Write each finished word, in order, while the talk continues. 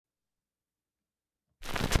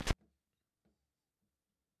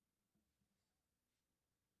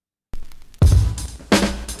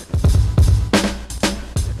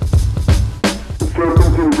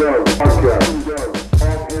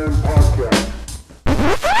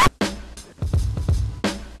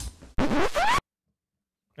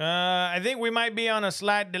I think we might be on a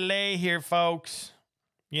slight delay here, folks.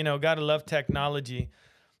 You know, gotta love technology.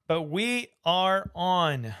 But we are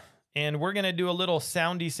on, and we're gonna do a little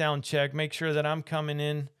soundy sound check. Make sure that I'm coming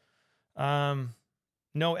in.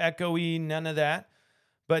 No echoey, none of that.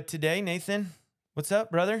 But today, Nathan, what's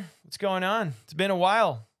up, brother? What's going on? It's been a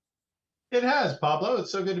while. It has, Pablo.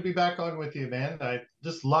 It's so good to be back on with you, man. I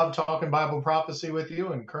just love talking Bible prophecy with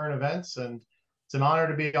you and current events, and it's an honor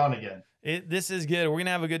to be on again. This is good. We're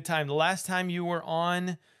gonna have a good time. The last time you were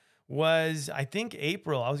on was, I think,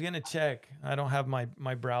 April. I was gonna check. I don't have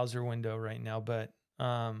my browser window right now, but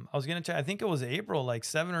I was gonna check. I think it was April, like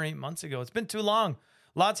 7 or 8 months ago. It's been too long.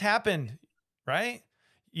 Lots happened, right?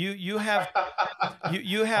 You have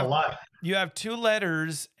you A have lot. you have two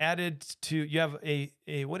letters added to. You have a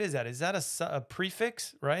what is that? Is that a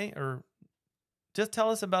prefix, right? Or just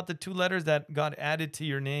tell us about the two letters that got added to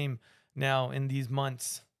your name now in these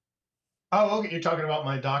months. Oh, okay. You're talking about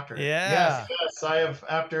my doctorate. Yes, Yeah. yes. I have,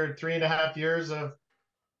 after 3.5 years of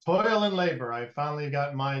toil and labor, I finally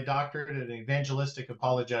got my doctorate in evangelistic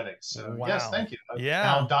apologetics. So, yes, Wow. thank you. I'm now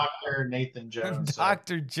Yeah. Dr. Nathan Jones. So,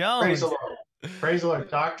 Dr. praise the Jones. Lord. Praise the Lord.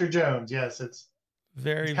 Dr. Jones. Yes, it's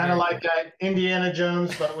Very, kind of very like cool. that Indiana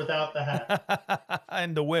Jones, but without the hat.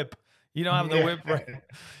 And the whip. You don't have the Yeah. whip right.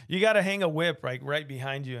 You got to hang a whip right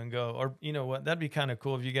behind you and go. Or you know what? That'd be kind of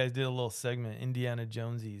cool if you guys did a little segment, Indiana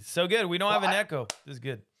Jonesies. So good. We don't Well, have an echo. This is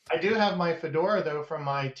good. I do have my fedora though from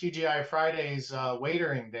my TGI Fridays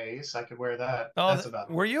waitering days. I could wear that, but Oh, that's about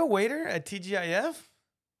it. were you a waiter at TGIF?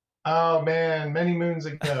 Oh man, many moons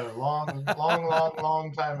ago, long, long, long,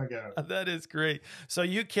 long time ago. That is great. So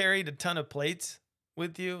you carried a ton of plates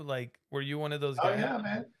with you? Like, were you one of those Oh guys? yeah,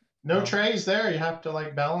 man. No Oh, trays there. You have to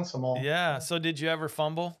like balance them all. yeah. So did you ever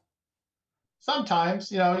fumble?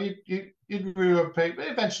 Sometimes, you grew up, but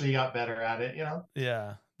eventually you got better at it.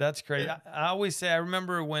 Yeah, that's crazy. Yeah. I always say, I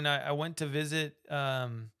remember when I went to visit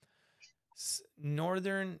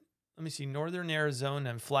northern, let me see, northern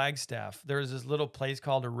Arizona and Flagstaff. There was this little place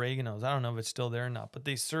called Oregano's. I don't know if it's still there or not, but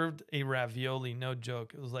they served a ravioli. No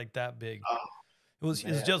joke. It was like that big. Oh It was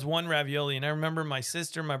man. just one ravioli. And I remember my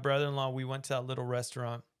sister, my brother-in-law, we went to that little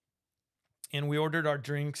restaurant and we ordered our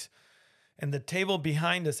drinks. And the table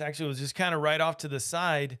behind us actually was just kind of right off to the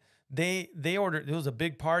side. They ordered, it was a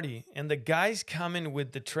big party, and the guys coming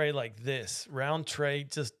with the tray like this, round tray,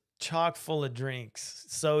 just chock full of drinks,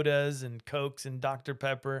 sodas and Cokes and Dr.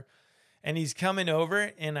 Pepper. And he's coming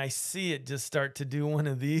over, and I see it just start to do one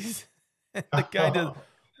of these. And the guy does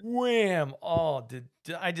wham. Oh,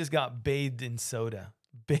 I just got bathed in soda.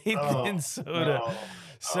 Bathed Oh in soda. no. Oh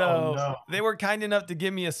So no. they were kind enough to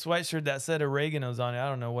give me a sweatshirt that said oregano's on it. I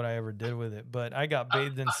don't know what I ever did with it, but I got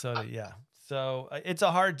bathed in soda. Yeah. So it's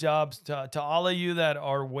a hard job to all of you that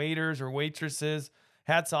are waiters or waitresses.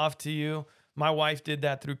 Hats off to you. My wife did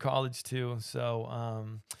that through college too.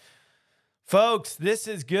 So, folks, this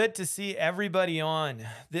is good to see everybody on.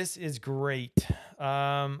 This is great.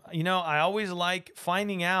 I always like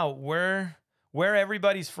finding out where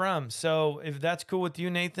everybody's from. So if that's cool with you,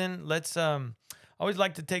 Nathan, let's I always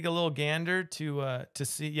like to take a little gander to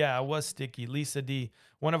see. Yeah, I was sticky. Lisa D,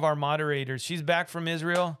 one of our moderators. She's back from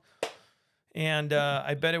Israel, and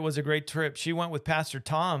I bet it was a great trip. She went with Pastor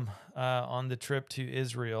Tom on the trip to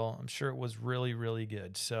Israel. I'm sure it was really, really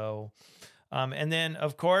good. So, and then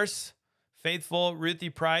of course, faithful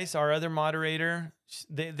Ruthie Price, our other moderator.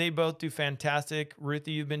 They both do fantastic.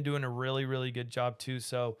 Ruthie, you've been doing a really, really good job too.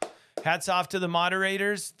 So, hats off to the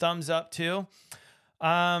moderators. Thumbs up too.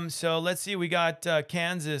 So let's see. We got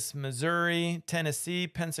Kansas, Missouri, Tennessee,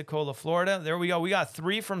 Pensacola, Florida. There we go. We got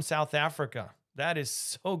 3 from South Africa. That is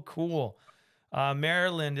so cool.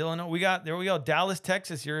 Maryland, Illinois. There we go. Dallas,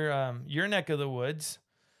 Texas, your neck of the woods.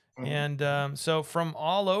 Mhm. And so from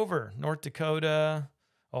all over, North Dakota,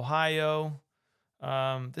 Ohio.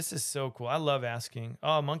 This is so cool. I love asking.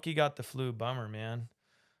 Oh, Monkey got the flu. Bummer, man.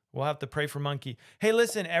 We'll have to pray for Monkey. Hey,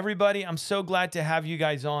 listen, everybody. I'm so glad to have you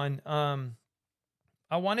guys on.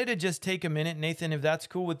 I wanted to just take a minute, Nathan, if that's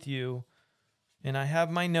cool with you. And I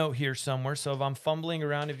have my note here somewhere. So if I'm fumbling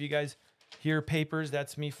around, if you guys hear papers,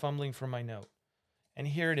 that's me fumbling for my note. And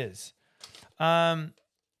here it is.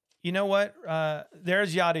 You know what?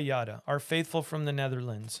 There's Yada Yada, our faithful from the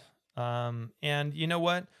Netherlands. And you know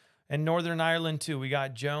what? And Northern Ireland too. We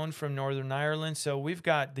got Joan from Northern Ireland. So we've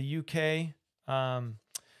got the UK.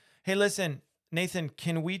 Hey, listen, Nathan,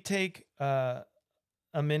 can we take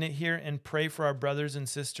a minute here and pray for our brothers and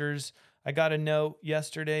sisters? I got a note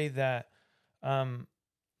yesterday that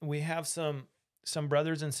we have some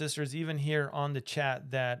brothers and sisters even here on the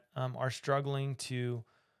chat that are struggling to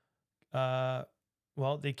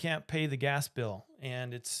well, they can't pay the gas bill,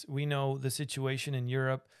 and we know the situation in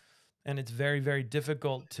Europe. and it's very, very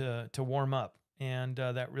difficult to warm up. And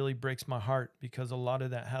that really breaks my heart because a lot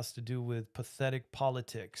of that has to do with pathetic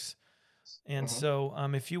politics. And Mhm. so,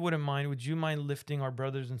 if you wouldn't mind, would you mind lifting our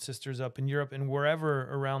brothers and sisters up in Europe and wherever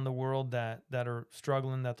around the world that are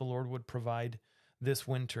struggling, that the Lord would provide this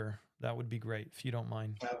winter? That would be great if you don't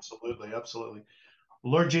mind. Absolutely, absolutely.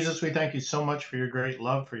 Lord Jesus, we thank you so much for your great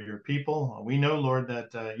love for your people. We know, Lord,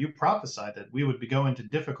 that you prophesied that we would be going to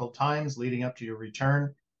difficult times leading up to your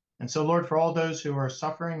return. And so, Lord, for all those who are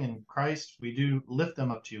suffering in Christ, we do lift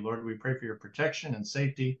them up to you, Lord. We pray for your protection and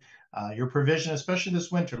safety, your provision, especially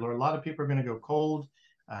this winter, Lord. A lot of people are going to go cold,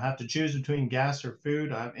 have to choose between gas or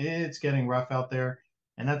food. It's getting rough out there.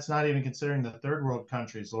 And that's not even considering the third world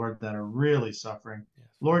countries, Lord, that are really suffering. Yes.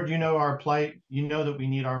 Lord, you know our plight. You know that we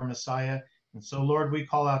need our Messiah. And so, Lord, we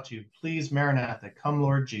call out to you. Please, Maranatha, come,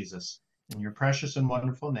 Lord Jesus, in your precious and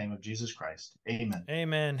wonderful name of Jesus Christ. Amen.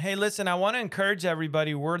 Amen. Hey, listen, I want to encourage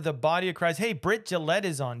everybody. We're the body of Christ. Hey, Britt Gillette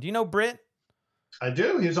is on. Do you know Britt? I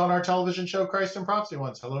do. He was on our television show, Christ and Prophecy,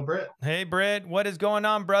 once. Hello, Britt. Hey, Britt, what is going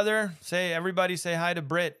on, brother? Everybody say hi to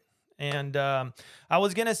Britt. And I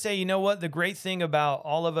was going to say, you know what? The great thing about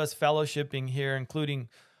all of us fellowshipping here, including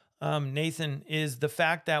Nathan, is the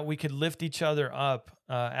fact that we could lift each other up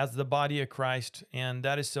as the body of Christ. And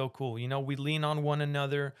that is so cool. You know, we lean on one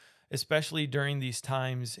another, especially during these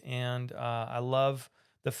times. And I love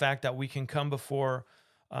the fact that we can come before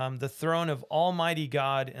the throne of Almighty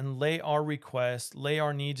God and lay our requests, lay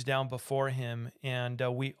our needs down before Him, and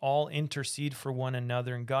we all intercede for one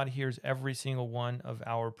another, and God hears every single one of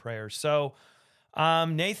our prayers. So,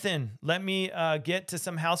 Nathan, let me get to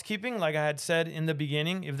some housekeeping, like I had said in the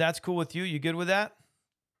beginning. If that's cool with you, you good with that?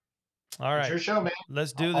 All It's right, your show, man.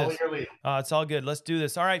 let's I'll do follow this. your lead. It's all good. Let's do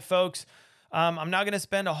this. All right, folks. I'm not going to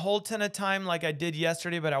spend a whole ton of time like I did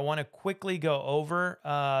yesterday, but I want to quickly go over.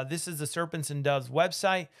 This is the Serpents and Doves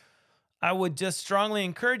website. I would just strongly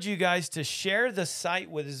encourage you guys to share the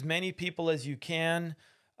site with as many people as you can,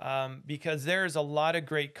 because there's a lot of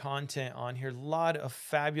great content on here, a lot of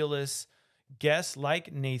fabulous guests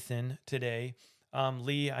like Nathan today.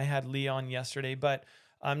 Lee, I had Lee on yesterday, but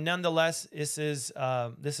nonetheless, this is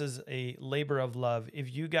a labor of love.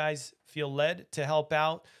 If you guys feel led to help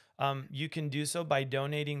out, you can do so by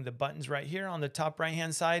donating the buttons right here on the top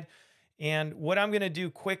right-hand side. And what I'm going to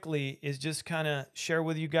do quickly is just kind of share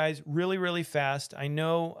with you guys really, really fast. I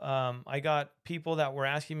know I got people that were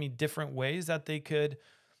asking me different ways that they could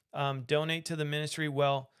donate to the ministry.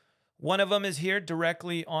 Well, one of them is here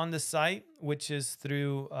directly on the site, which is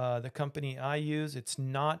through the company I use. It's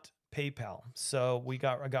not PayPal. So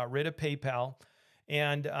I got rid of PayPal.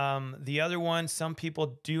 And the other one, some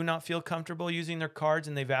people do not feel comfortable using their cards,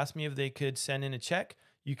 and they've asked me if they could send in a check.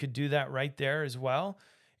 You could do that right there as well.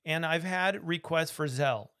 And I've had requests for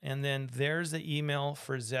Zelle. And then there's the email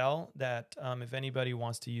for Zelle that if anybody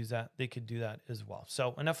wants to use that, they could do that as well.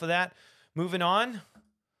 So enough of that. Moving on.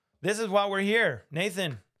 This is why we're here.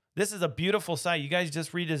 Nathan, this is a beautiful site. You guys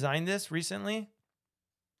just redesigned this recently?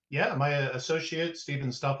 Yeah, my associate, Stephen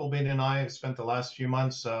Stufflebean, and I have spent the last few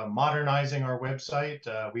months modernizing our website.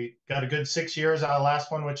 We got a good 6 years out of the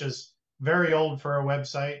last one, which is very old for a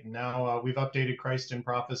website. Now we've updated Christ in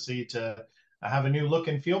Prophecy to have a new look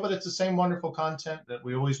and feel, but it's the same wonderful content that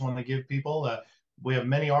we always want to give people. We have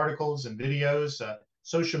many articles and videos,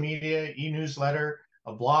 social media, e-newsletter,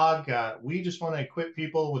 a blog. We just want to equip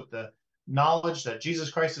people with the knowledge that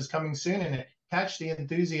Jesus Christ is coming soon and catch the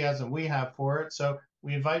enthusiasm we have for it. So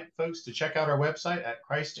we invite folks to check out our website at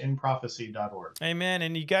christinprophecy.org. Amen.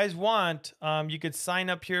 And you guys want, you could sign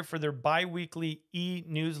up here for their bi-weekly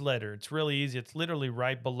e-newsletter. It's really easy. It's literally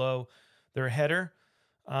right below their header.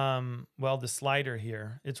 Well, the slider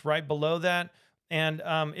here. It's right below that. And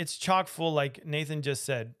it's chock full, like Nathan just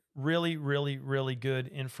said. Really, really, really good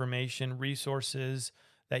information, resources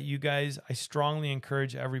that you guys, I strongly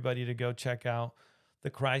encourage everybody to go check out the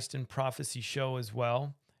Christ in Prophecy show as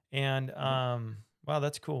well. And wow,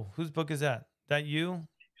 that's cool. Whose book is that? That you?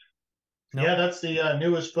 No? Yeah, that's the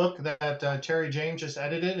newest book that Terry James just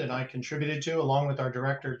edited and I contributed to, along with our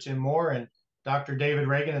director, Tim Moore, and Dr. David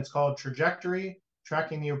Reagan. It's called Trajectory,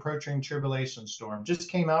 Tracking the Approaching Tribulation Storm. Just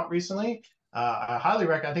came out recently. I highly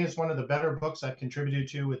recommend. I think it's one of the better books I've contributed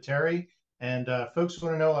to with Terry. And folks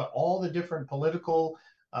want to know all the different political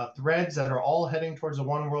threads that are all heading towards a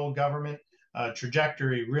one world government.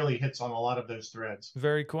 Trajectory really hits on a lot of those threads.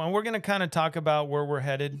 Very cool. And we're going to kind of talk about where we're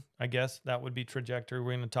headed. I guess that would be trajectory.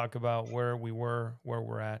 We're going to talk about where we were, where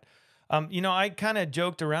we're at. You know, I kind of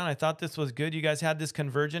joked around. I thought this was good. You guys had this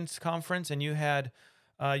convergence conference, and you had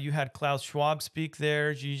Klaus Schwab speak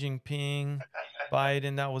there, Xi Jinping.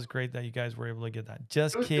 Biden. That was great that you guys were able to get that.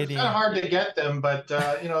 Just It was kind of kidding. hard to get them, but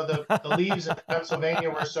the leaves in Pennsylvania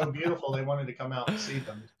were so beautiful they wanted to come out and see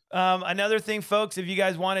them. Another thing, folks, if you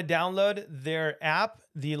guys want to download their app,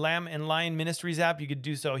 the Lamb and Lion Ministries app, you could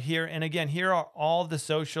do so here. And again, here are all the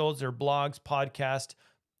socials, their blogs, podcast.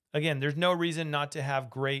 Again, there's no reason not to have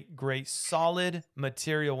great, solid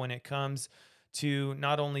material when it comes to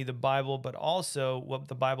not only the Bible, but also what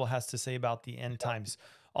the Bible has to say about the end times.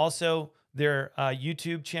 Also, their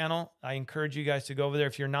YouTube channel, I encourage you guys to go over there.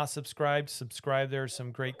 If you're not subscribed, subscribe. There's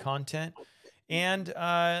some great content. And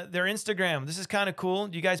their Instagram. This is kind of cool.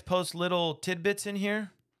 Do you guys post little tidbits in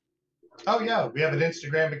here? Oh, yeah. We have an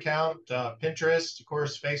Instagram account, Pinterest, of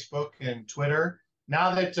course, Facebook, and Twitter.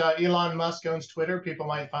 Now that Elon Musk owns Twitter, people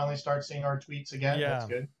might finally start seeing our tweets again. Yeah. That's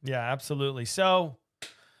good. Yeah, absolutely. So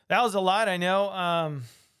that was a lot, I know. A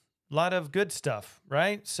lot of good stuff,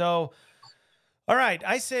 right? So, all right,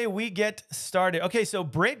 I say we get started. Okay, so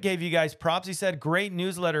Britt gave you guys props. He said, great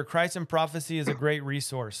newsletter. Christ and Prophecy is a great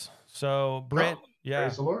resource. So, Britt, yeah.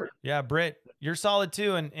 Praise the Lord. Yeah, Britt, you're solid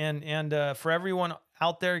too. And for everyone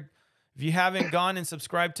out there, if you haven't gone and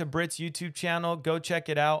subscribed to Britt's YouTube channel, go check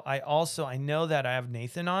it out. I know that I have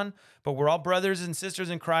Nathan on, but we're all brothers and sisters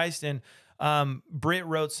in Christ. And Britt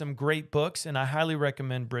wrote some great books, and I highly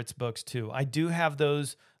recommend Britt's books too. I do have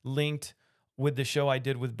those linked with the show I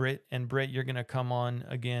did with Britt. And Britt, you're going to come on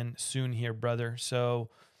again soon here, brother. So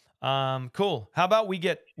cool. How about we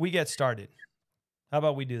get started? How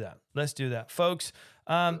about we do that? Let's do that, folks.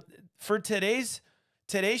 For today's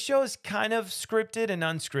show is kind of scripted and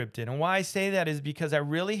unscripted. And why I say that is because I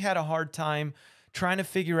really had a hard time trying to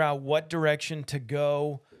figure out what direction to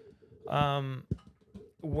go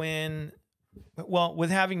with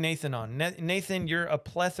having Nathan on. Nathan, you're a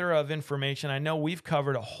plethora of information. I know we've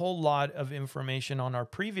covered a whole lot of information on our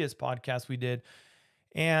previous podcast we did.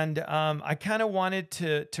 And I kind of wanted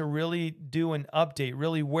to really do an update,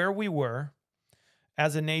 really where we were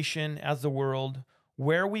as a nation, as the world,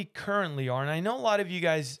 where we currently are. And I know a lot of you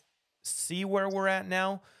guys see where we're at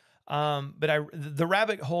now, but the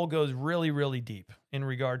rabbit hole goes really, really deep in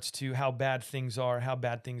regards to how bad things are, how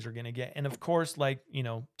bad things are going to get. And of course, like,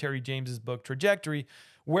 Terry James's book, Trajectory,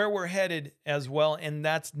 where we're headed as well. And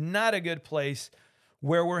that's not a good place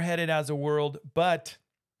where we're headed as a world. But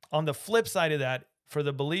on the flip side of that, for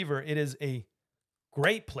the believer, it is a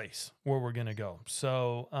great place where we're going to go.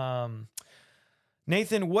 So,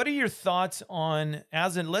 Nathan, what are your thoughts on,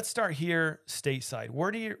 let's start here stateside.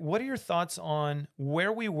 What are your thoughts on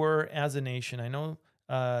where we were as a nation? I know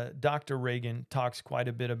Dr. Reagan talks quite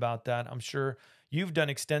a bit about that. I'm sure you've done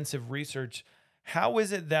extensive research. How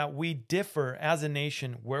is it that we differ as a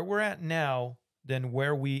nation where we're at now than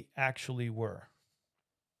where we actually were?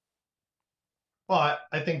 Well,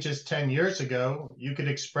 I think just 10 years ago, you could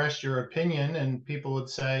express your opinion and people would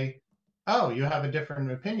say, oh, you have a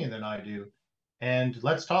different opinion than I do. And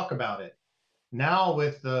let's talk about it. Now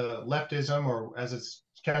with the leftism, or as it's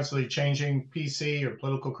constantly changing, PC or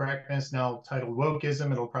political correctness, now titled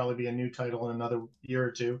wokeism, it'll probably be a new title in another year or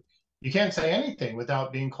two. You can't say anything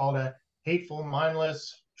without being called a hateful,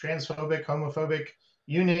 mindless, transphobic, homophobic,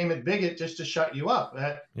 you name it, bigot, just to shut you up.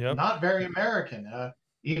 Not very American.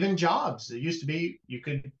 Even jobs. It used to be you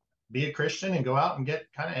could be a Christian and go out and get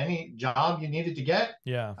kind of any job you needed to get.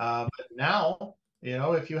 Yeah. But now,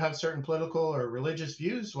 if you have certain political or religious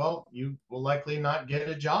views, well, you will likely not get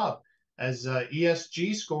a job, as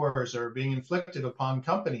ESG scores are being inflicted upon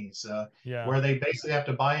companies where they basically have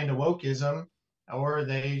to buy into wokeism, or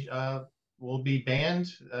they will be banned.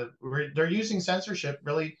 They're using censorship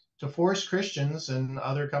really to force Christians and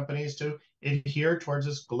other companies to adhere towards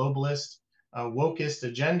this globalist, wokeist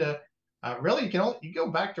agenda. Really, you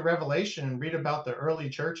go back to Revelation and read about the early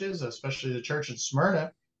churches, especially the church at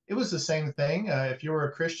Smyrna. It was the same thing. If you were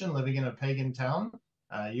a Christian living in a pagan town,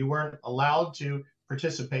 you weren't allowed to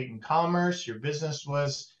participate in commerce. Your business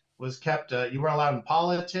was kept. You weren't allowed in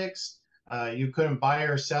politics. You couldn't buy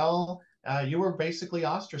or sell. You were basically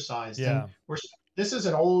ostracized. Yeah. And this is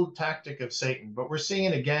an old tactic of Satan, but we're seeing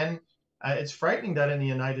it again. It's frightening that in the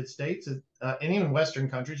United States and even Western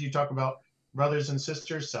countries, you talk about brothers and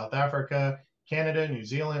sisters, South Africa, Canada, New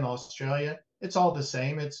Zealand, Australia. It's all the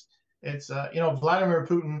same. It's Vladimir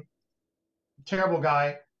Putin, terrible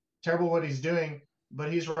guy, terrible what he's doing,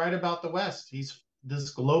 but he's right about the West.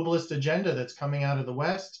 This globalist agenda that's coming out of the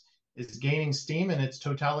West is gaining steam, and it's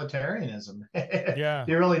totalitarianism. Yeah.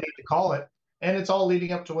 You really need to call it. And it's all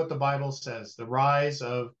leading up to what the Bible says. The rise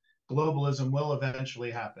of globalism will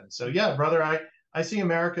eventually happen. So yeah, brother, I see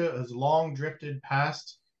America has long drifted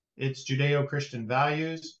past its Judeo-Christian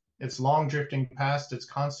values. It's long drifting past its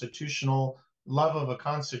constitutional love of a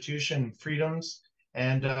constitution, freedoms,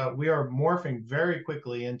 and we are morphing very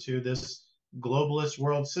quickly into this globalist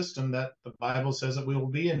world system that the Bible says that we will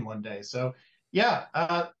be in one day. So, yeah,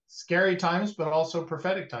 scary times, but also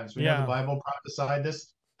prophetic times. We know the Yeah. Bible prophesied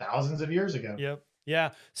this thousands of years ago. Yep.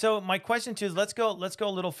 Yeah. So my question too is let's go a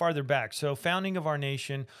little farther back. So founding of our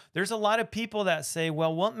nation, there's a lot of people that say,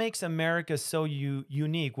 well, what makes America so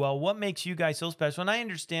unique? Well, what makes you guys so special? And I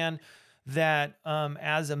understand that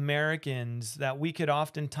as Americans that we could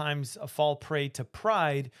oftentimes fall prey to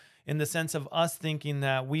pride in the sense of us thinking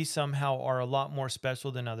that we somehow are a lot more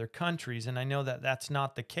special than other countries. And I know that that's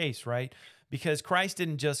not the case, right? Because Christ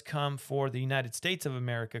didn't just come for the United States of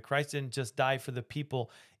America. Christ didn't just die for the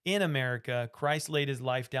people in America. Christ laid his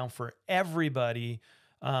life down for everybody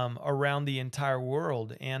around the entire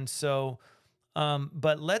world. And so,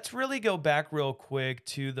 but let's really go back real quick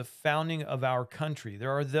to the founding of our country.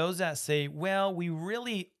 There are those that say, well, we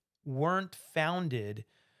really weren't founded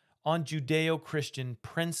on Judeo Christian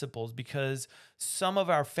principles because some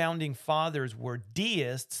of our founding fathers were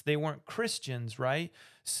deists. They weren't Christians, right?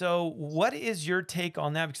 So, what is your take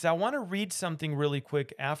on that? Because I want to read something really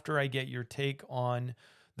quick after I get your take on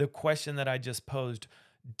the question that I just posed.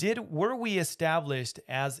 Were we established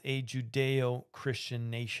as a Judeo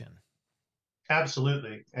Christian nation?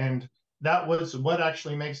 Absolutely. And that was what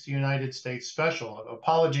actually makes the United States special.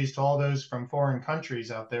 Apologies to all those from foreign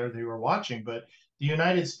countries out there who are watching, but the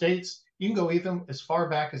United States, you can go even as far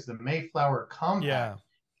back as the Mayflower Yeah. Compact,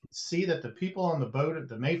 see that the people on the boat at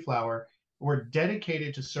the Mayflower were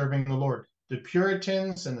dedicated to serving the Lord. The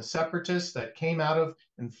Puritans and the separatists that came out of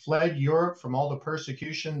and fled Europe from all the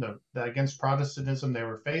persecution against Protestantism they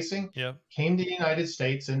were facing Yep. came to the United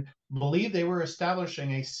States and believed they were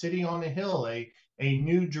establishing a city on a hill, a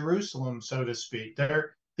new Jerusalem, so to speak.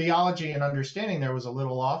 Their theology and understanding there was a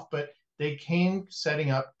little off, but they came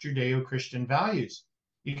setting up Judeo Christian values.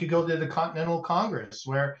 You could go to the Continental Congress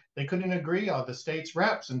where they couldn't agree on the state's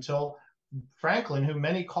reps until Franklin, who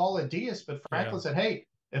many call a deist, but Yeah. Franklin said, hey,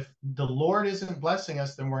 if the Lord isn't blessing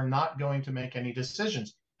us, then we're not going to make any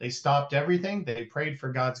decisions. They stopped everything. They prayed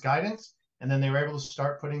for God's guidance, and then they were able to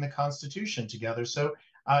start putting the Constitution together. So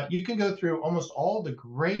you can go through almost all the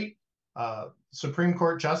great Supreme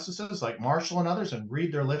Court justices like Marshall and others and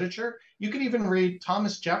read their literature. You can even read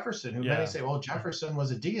Thomas Jefferson, who many Yeah. say, well, Jefferson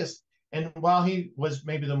was a deist. And while he was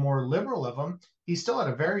maybe the more liberal of them, he still had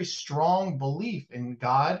a very strong belief in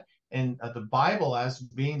God and the Bible as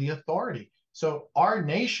being the authority. So our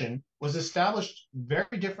nation was established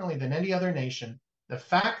very differently than any other nation. The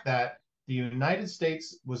fact that the United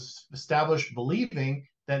States was established believing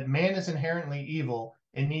that man is inherently evil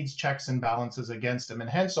and needs checks and balances against him. And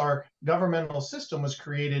hence our governmental system was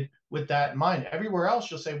created with that in mind. Everywhere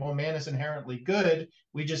else, you'll say, well, man is inherently good.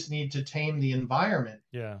 We just need to tame the environment.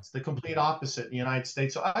 Yeah. It's the complete opposite in the United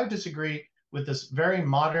States. So I disagree with this very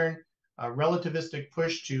modern relativistic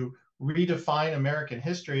push to redefine American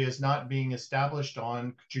history as not being established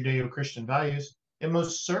on Judeo Christian values. It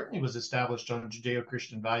most certainly was established on Judeo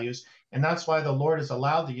Christian values. And that's why the Lord has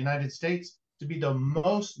allowed the United States to be the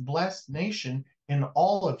most blessed nation in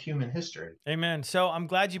all of human history. Amen. So I'm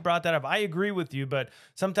glad you brought that up. I agree with you, but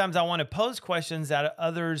sometimes I want to pose questions that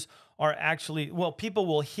others are actually, well, people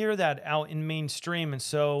will hear that out in mainstream. And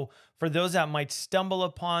so for those that might stumble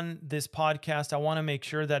upon this podcast, I want to make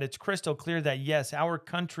sure that it's crystal clear that yes, our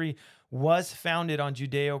country was founded on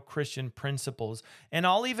Judeo-Christian principles. And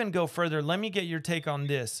I'll even go further. Let me get your take on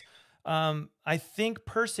this. I think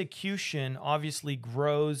persecution obviously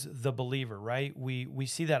grows the believer, right? We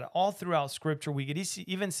see that all throughout Scripture. We could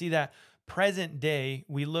even see that present day.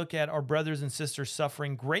 We look at our brothers and sisters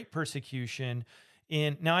suffering great persecution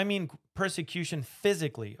now I mean persecution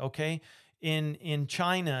physically, okay? In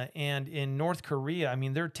China and in North Korea. I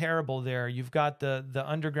mean, they're terrible there. You've got the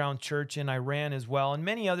underground church in Iran as well, and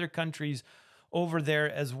many other countries over there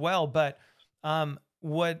as well. But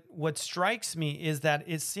what strikes me is that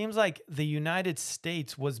it seems like the United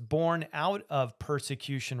States was born out of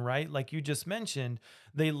persecution, right? Like you just mentioned,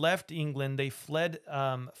 they left England, they fled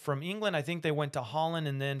from England. I think they went to Holland,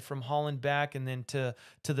 and then from Holland back, and then to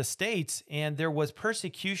the States. And there was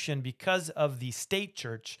persecution because of the state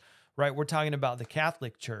church, right? We're talking about the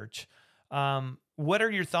Catholic Church. What are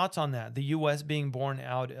your thoughts on that? The U.S. being born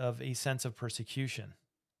out of a sense of persecution.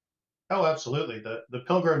 Oh, absolutely. The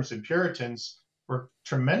Pilgrims and Puritans were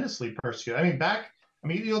tremendously persecuted.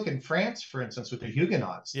 You look in France, for instance, with the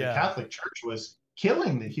Huguenots. The Yeah. Catholic Church was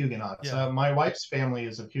killing the Huguenots. Yeah. My wife's family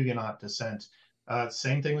is of Huguenot descent.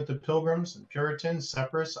 Same thing with the Pilgrims and Puritans,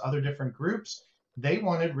 separatists, other different groups. They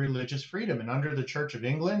wanted religious freedom. And under the Church of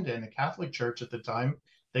England and the Catholic Church at the time,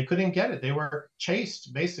 they couldn't get it. They were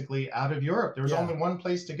chased basically out of Europe. There was Yeah. only one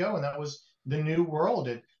place to go, and that was the New World.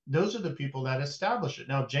 And those are the people that established it.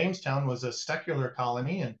 Now, Jamestown was a secular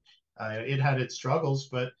colony, and it had its struggles,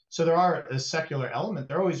 but so there are a secular element.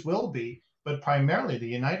 There always will be, but primarily the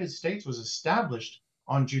United States was established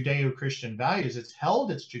on Judeo-Christian values. It's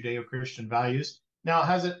held its Judeo-Christian values. Now,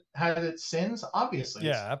 has it had its sins? Obviously,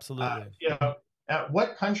 Yeah, absolutely.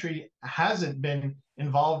 what country hasn't been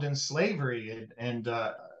involved in slavery and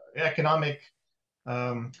economic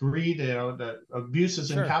greed, the abuses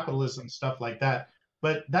in Sure. capitalism, stuff like that.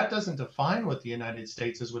 But that doesn't define what the United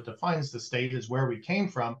States is. What defines the state is where we came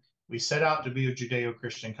from. We set out to be a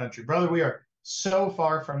Judeo-Christian country. Brother, we are so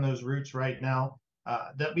far from those roots right now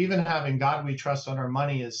that even having God we trust on our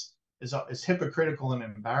money is hypocritical and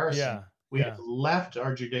embarrassing. Yeah. We have Yeah. left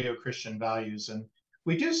our Judeo-Christian values, and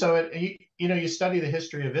we do so. You study the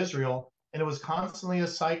history of Israel, and it was constantly a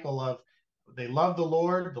cycle of they loved the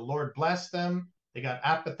Lord blessed them, they got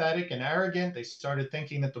apathetic and arrogant. They started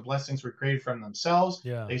thinking that the blessings were created from themselves.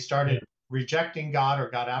 Yeah. They started rejecting God or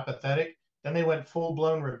got apathetic. Then they went full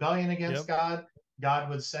blown rebellion against Yep. God. God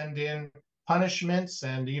would send in punishments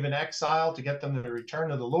and even exile to get them to return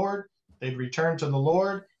to the Lord. They'd return to the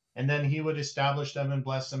Lord, and then He would establish them and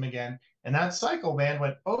bless them again. And that cycle, man,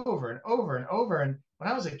 went over and over and over. And when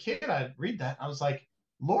I was a kid, I'd read that. I was like,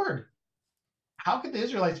 Lord, how could the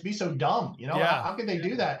Israelites be so dumb? Yeah. How could they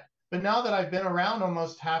do that? But now that I've been around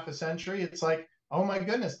almost half a century, it's like, oh my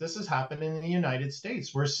goodness, this has happened in the United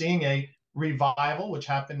States. We're seeing a revival, which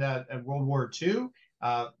happened at World War II.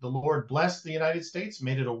 The Lord blessed the United States,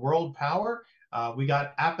 made it a world power. We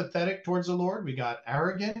got apathetic towards the Lord. We got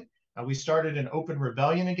arrogant. We started an open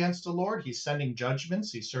rebellion against the Lord. He's sending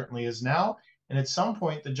judgments. He certainly is now. And at some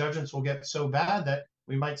point, the judgments will get so bad that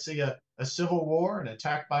we might see a civil war, an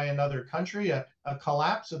attack by another country, a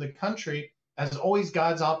collapse of the country. As always,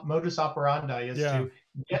 God's modus operandi is Yeah. to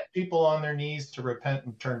get people on their knees to repent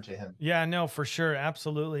and turn to Him. Yeah, no, for sure.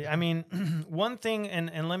 Absolutely. I mean, one thing,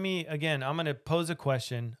 and let me, again, I'm going to pose a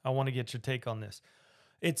question. I want to get your take on this.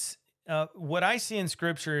 It's what I see in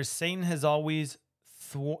scripture is Satan has always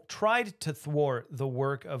tried to thwart the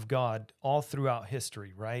work of God all throughout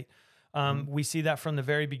history, right? We see that from the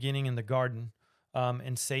very beginning in the garden,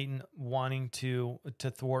 and Satan wanting to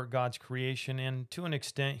thwart God's creation, and to an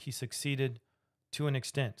extent, he succeeded. To an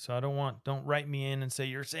extent, so don't write me in and say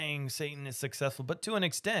you're saying Satan is successful, but to an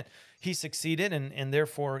extent, he succeeded, and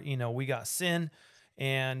therefore, we got sin,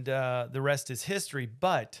 and the rest is history.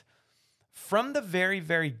 But from the very,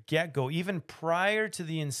 very get-go, even prior to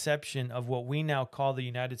the inception of what we now call the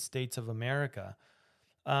United States of America,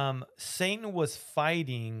 Satan was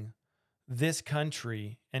fighting this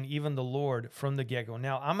country and even the Lord from the get-go.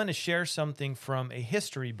 Now, I'm going to share something from a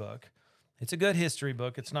history book. It's a good history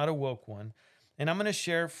book. It's not a woke one. And I'm going to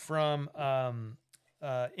share from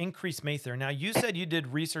Increase Mather. Now, you said you did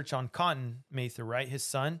research on Cotton Mather, right? His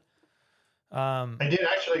son? I did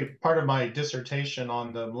actually, part of my dissertation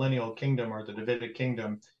on the millennial kingdom or the Davidic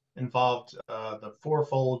kingdom involved the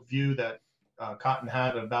fourfold view that Cotton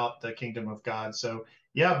had about the kingdom of God. So,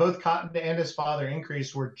 yeah, both Cotton and his father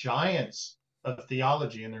Increase were giants of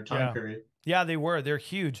theology in their time period. Yeah, they were. They're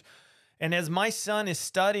huge. And as my son is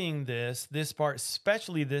studying this part,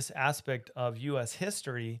 especially this aspect of U.S.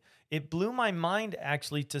 history, it blew my mind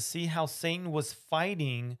actually to see how Satan was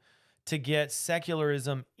fighting to get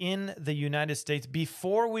secularism in the United States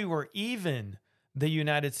before we were even the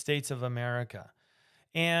United States of America.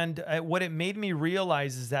 And what it made me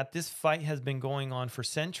realize is that this fight has been going on for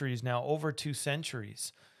centuries now, over 2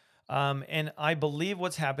 centuries. And I believe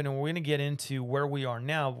what's happened, and we're going to get into where we are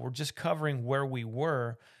now. We're just covering where we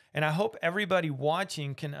were. And I hope everybody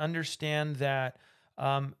watching can understand that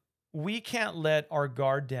we can't let our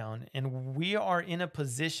guard down. And we are in a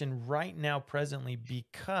position right now, presently,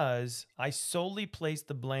 because I solely place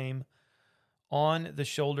the blame on the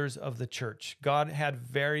shoulders of the church. God had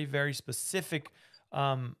very, very specific,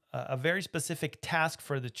 a very specific task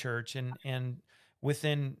for the church. And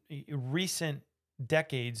within recent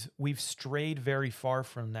decades, we've strayed very far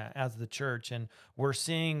from that as the church, and we're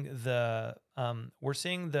seeing the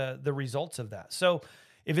results of that. So,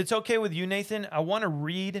 if it's okay with you, Nathan, I want to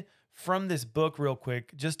read from this book real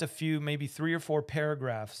quick, just a few, maybe 3 or 4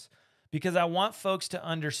 paragraphs, because I want folks to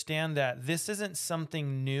understand that this isn't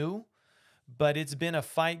something new, but it's been a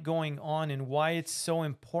fight going on, and why it's so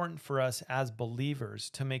important for us as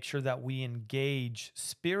believers to make sure that we engage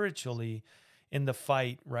spiritually in the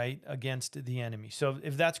fight, right, against the enemy. So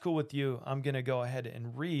if that's cool with you, I'm going to go ahead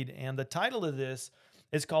and read. And the title of this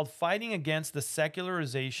is called Fighting Against the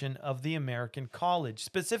Secularization of the American College.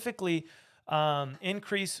 Specifically,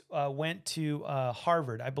 Increase went to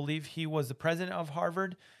Harvard. I believe he was the president of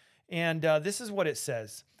Harvard. And this is what it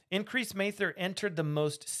says. Increase Mather entered the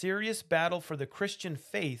most serious battle for the Christian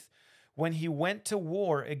faith when he went to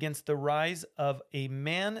war against the rise of a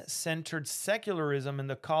man-centered secularism in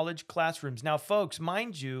the college classrooms. Now, folks,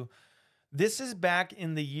 mind you, this is back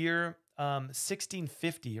in the year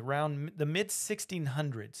 1650, around the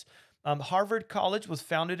mid-1600s. Harvard College was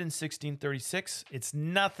founded in 1636. It's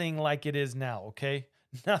nothing like it is now, okay?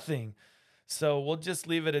 Nothing. So we'll just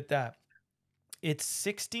leave it at that. Its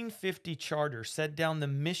 1650 charter set down the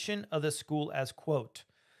mission of the school as, quote,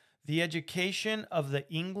 the education of the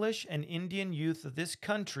English and Indian youth of this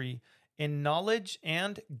country in knowledge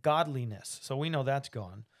and godliness. So we know that's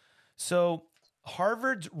gone. So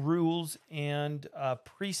Harvard's rules and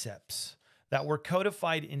precepts that were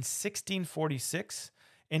codified in 1646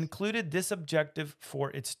 included this objective for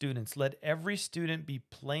its students. Let every student be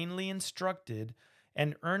plainly instructed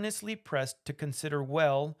and earnestly pressed to consider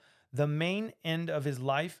well the main end of his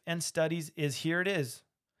life and studies is, here it is,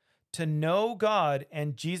 to know God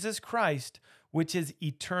and Jesus Christ, which is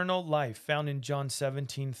eternal life, found in John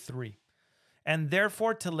 17:3. And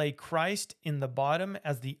therefore to lay Christ in the bottom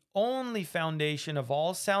as the only foundation of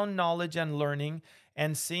all sound knowledge and learning,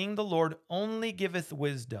 and seeing the Lord only giveth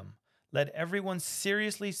wisdom. Let everyone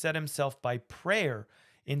seriously set himself by prayer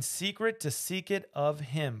in secret to seek it of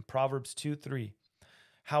him. Proverbs 2:3.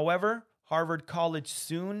 However, Harvard College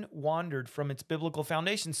soon wandered from its biblical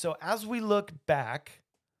foundation. So as we look back,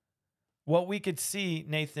 what we could see,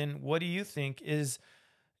 Nathan, what do you think, is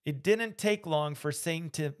it didn't take long for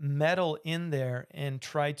Satan to meddle in there and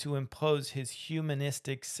try to impose his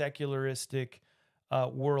humanistic, secularistic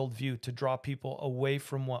worldview to draw people away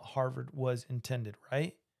from what Harvard was intended,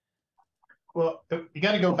 right? Well, you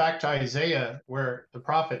got to go back to Isaiah, where the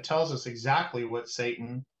prophet tells us exactly what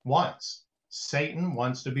Satan wants. Satan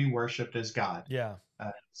wants to be worshipped as God. Yeah.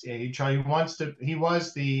 He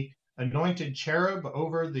was the anointed cherub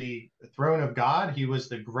over the throne of God. He was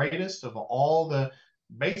the greatest of all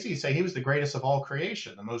basically say he was the greatest of all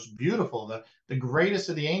creation, the most beautiful, the greatest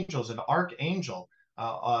of the angels, an archangel,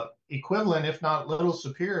 equivalent, if not little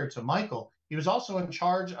superior to Michael. He was also in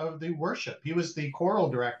charge of the worship. He was the choral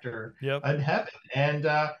director in heaven. And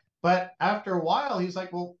but after a while, he's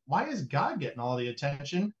like, well, why is God getting all the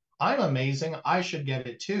attention? I'm amazing. I should get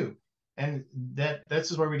it too. And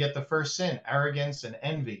this is where we get the first sin, arrogance and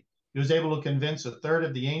envy. He was able to convince a third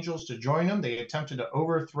of the angels to join him. They attempted to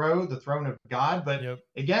overthrow the throne of God. But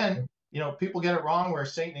again, people get it wrong where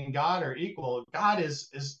Satan and God are equal. God is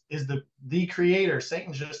the creator.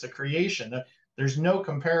 Satan's just a creation. There's no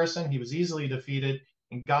comparison. He was easily defeated,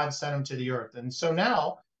 and God sent him to the earth. And so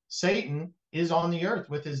now Satan is on the earth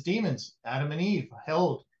with his demons. Adam and Eve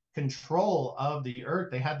held control of the earth.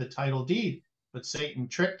 They had the title deed, but Satan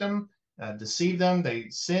tricked them, deceived them. They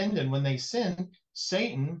sinned, and when they sinned,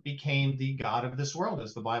 Satan became the god of this world,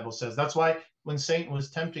 as the Bible says. That's why when Satan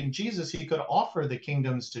was tempting Jesus, he could offer the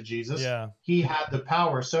kingdoms to Jesus. Yeah. He had the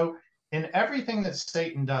power. So in everything that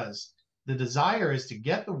Satan does, the desire is to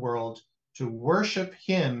get the world to worship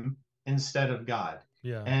him instead of God.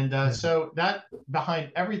 Yeah. And so that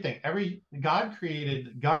behind everything, God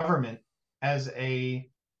created government as a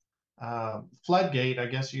floodgate, I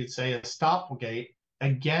guess you'd say, a stopgate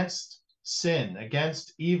against sin,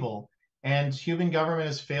 against evil. And human government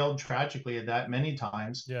has failed tragically at that many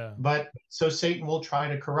times. Yeah. But so Satan will try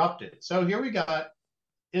to corrupt it. So here we got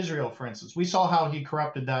Israel, for instance. We saw how he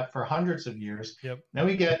corrupted that for hundreds of years. Yep. Now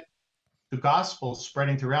we get the gospel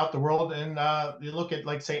spreading throughout the world. And you look at,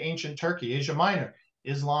 like, say, ancient Turkey, Asia Minor.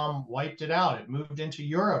 Islam wiped it out. It moved into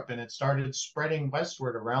Europe and it started spreading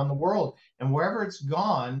westward around the world. And wherever it's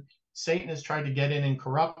gone, Satan has tried to get in and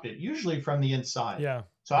corrupt it, usually from the inside. Yeah.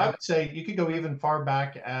 So I would say you could go even far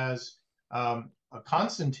back as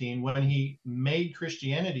Constantine, when he made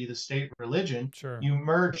Christianity the state religion. Sure. You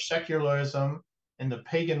merge secularism and the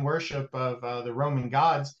pagan worship of the Roman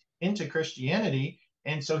gods into Christianity.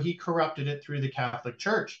 And so he corrupted it through the Catholic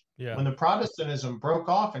Church. Yeah. When the Protestantism broke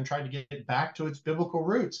off and tried to get it back to its biblical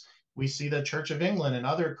roots, we see the Church of England and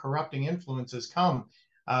other corrupting influences come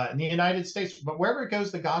in the United States. But wherever it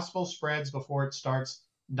goes, the gospel spreads before it starts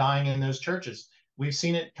dying in those churches. We've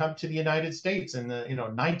seen it come to the United States in the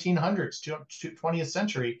 1900s, 20th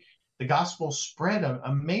century. The gospel spread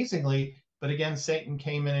amazingly, but again, Satan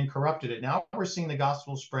came in and corrupted it. Now we're seeing the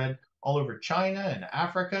gospel spread all over China and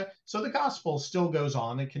Africa. So the gospel still goes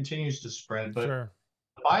on. It continues to spread. But Sure.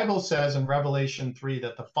 The Bible says in Revelation 3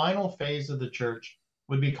 that the final phase of the church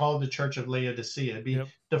would be called the Church of Laodicea. It'd be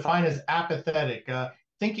defined as apathetic,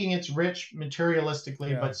 thinking it's rich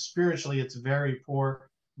materialistically, but spiritually it's very poor.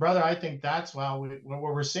 brother, I think that's what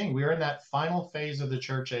we're seeing. We're in that final phase of the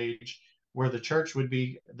church age where the church would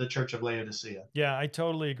be the church of Laodicea. Yeah, I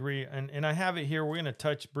totally agree. And I have it here. We're going to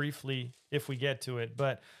touch briefly if we get to it,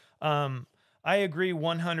 but um I agree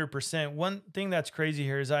 100%. One thing that's crazy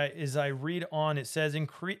here is I read on, it says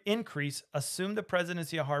increase assumed the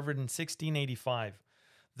presidency of Harvard in 1685.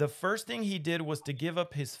 The first thing he did was to give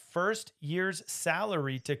up his first year's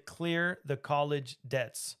salary to clear the college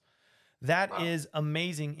debts. That Wow. is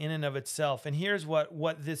amazing in and of itself. And here's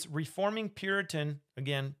what this reforming Puritan,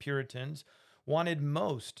 again, Puritans, wanted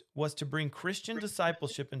most was to bring Christian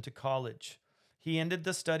discipleship into college. He ended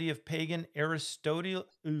the study of pagan Aristotelian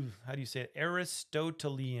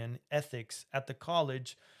ethics at the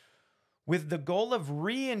college with the goal of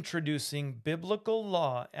reintroducing biblical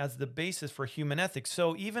law as the basis for human ethics.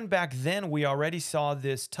 So even back then, we already saw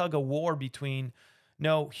this tug of war between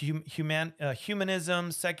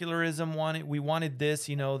humanism, secularism. We wanted this,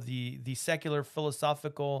 the secular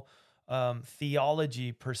philosophical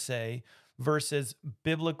theology per se versus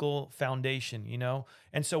biblical foundation,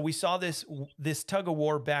 and so we saw this tug of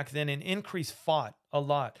war back then, and Increase fought a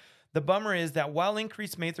lot. The bummer is that while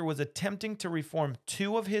Increase Mather was attempting to reform,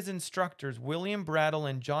 two of his instructors, William Brattle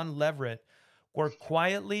and John Leverett, were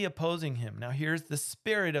quietly opposing him. Now, here's the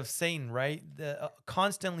spirit of Satan, right?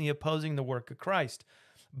 Constantly opposing the work of Christ.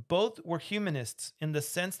 Both were humanists in the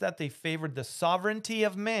sense that they favored the sovereignty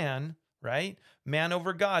of man, right? Man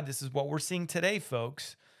over God. This is what we're seeing today,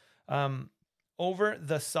 folks. Over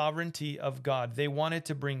the sovereignty of God. They wanted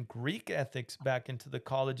to bring Greek ethics back into the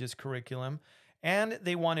college's curriculum, and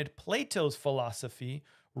they wanted Plato's philosophy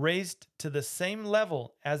raised to the same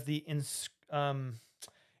level as the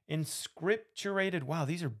inscripturated. Wow,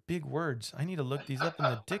 these are big words. I need to look these up in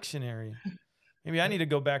the dictionary. Maybe I need to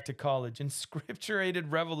go back to college. Inscripturated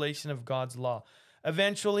revelation of God's law.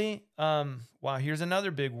 Eventually, wow, here's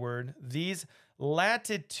another big word. These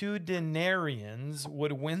latitudinarians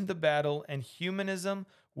would win the battle, and humanism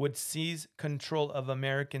would seize control of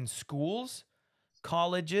American schools,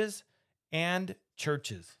 colleges, and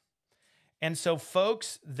churches. And so,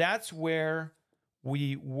 folks, that's where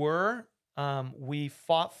we were. We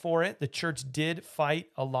fought for it. The church did fight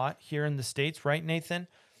a lot here in the States, right, Nathan?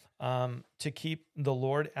 To keep the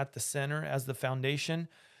Lord at the center as the foundation.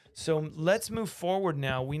 So let's move forward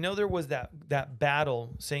now. We know there was that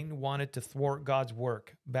battle. Satan wanted to thwart God's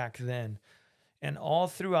work back then. And all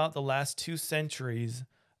throughout the last 2 centuries,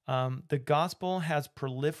 the gospel has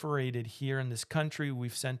proliferated here in this country.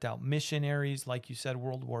 We've sent out missionaries. Like you said,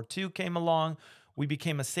 World War II came along. We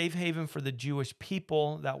became a safe haven for the Jewish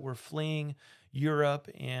people that were fleeing Europe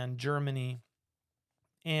and Germany.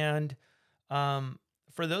 And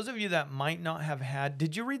for those of you that might not have had,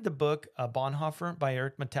 did you read the book Bonhoeffer by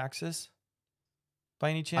Eric Metaxas by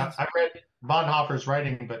any chance? I read Bonhoeffer's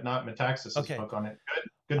writing, but not Metaxas's book on it.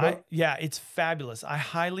 Good book. Yeah, it's fabulous. I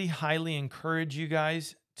highly, highly encourage you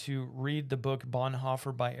guys to read the book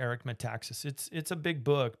Bonhoeffer by Eric Metaxas. It's a big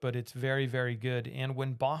book, but it's very, very good. And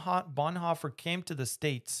when Bonhoeffer came to the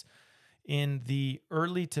States in the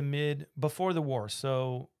early to mid, before the war,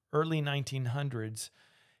 so early 1900s,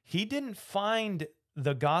 he didn't find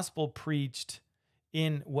the gospel preached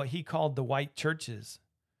in what he called the white churches,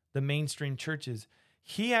 the mainstream churches.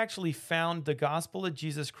 He actually found the gospel of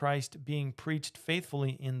Jesus Christ being preached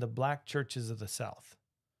faithfully in the black churches of the South.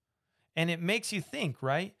 And it makes you think,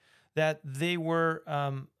 right, that they were,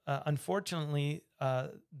 unfortunately,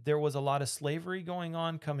 there was a lot of slavery going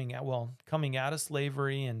on coming out of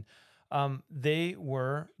slavery. And they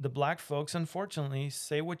were, the black folks, unfortunately,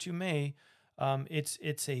 say what you may,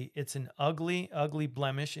 it's an ugly, ugly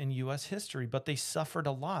blemish in U.S. history, but they suffered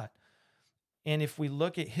a lot. And if we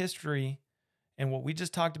look at history and what we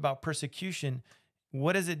just talked about, persecution,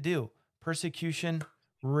 what does it do? Persecution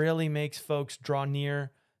really makes folks draw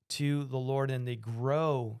near to the Lord, and they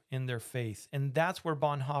grow in their faith. And that's where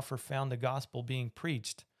Bonhoeffer found the gospel being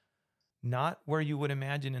preached, not where you would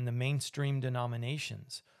imagine in the mainstream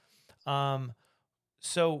denominations.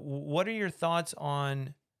 So what are your thoughts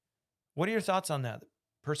on that?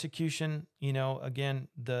 Persecution, again,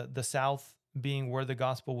 the South being where the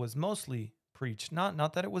gospel was mostly preached.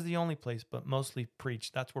 Not that it was the only place, but mostly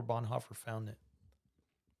preached. That's where Bonhoeffer found it.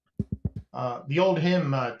 The old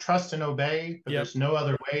hymn, trust and obey, but Yep. There's no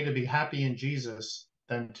other way to be happy in Jesus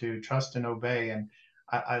than to trust and obey. And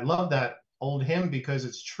I love that old hymn because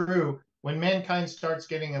it's true. When mankind starts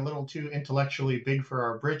getting a little too intellectually big for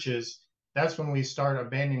our britches, that's when we start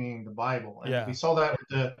abandoning the Bible. And we saw that with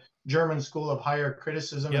the German School of Higher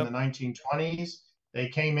Criticism in the 1920s. They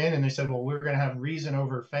came in and they said, well, we're going to have reason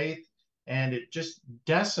over faith. And it just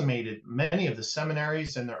decimated many of the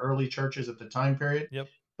seminaries and the early churches at the time period. Yep.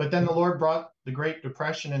 But then the Lord brought the Great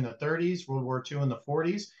Depression in the 30s, World War II in the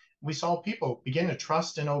 40s. We saw people begin to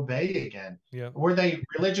trust and obey again. Yep. Were they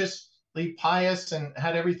religiously pious and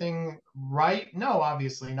had everything right? No,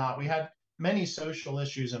 obviously not. We had many social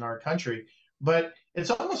issues in our country, but it's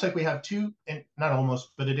almost like we have two, and not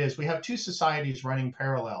almost, but it is, we have two societies running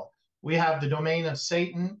parallel. We have the domain of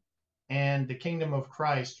Satan and the kingdom of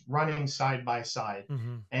Christ running side by side.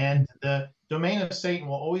 Mm-hmm. And the domain of Satan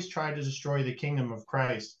will always try to destroy the kingdom of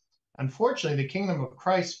Christ. Unfortunately, the kingdom of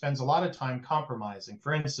Christ spends a lot of time compromising.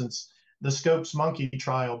 For instance, the Scopes monkey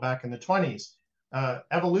trial back in the 20s.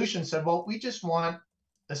 Evolution said, well, we just want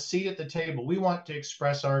a seat at the table. We want to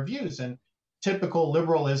express our views. And typical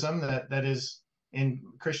liberalism that is in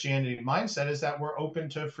Christianity mindset is that we're open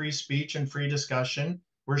to free speech and free discussion.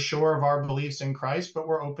 We're sure of our beliefs in Christ, but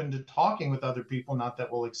we're open to talking with other people, not that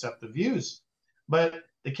we'll accept the views. But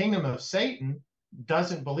the kingdom of Satan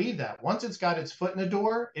doesn't believe that. Once it's got its foot in the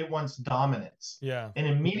door, it wants dominance. Yeah. And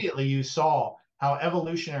immediately you saw how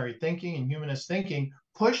evolutionary thinking and humanist thinking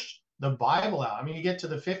pushed the Bible out. I mean, you get to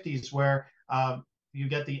the 50s where you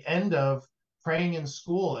get the end of praying in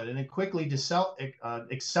school, and it quickly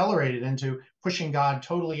accelerated into pushing God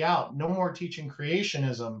totally out. No more teaching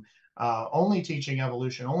creationism, only teaching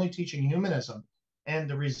evolution, only teaching humanism. And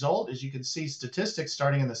the result is you can see statistics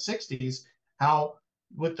starting in the 60s, how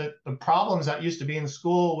with the problems that used to be in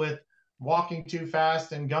school with walking too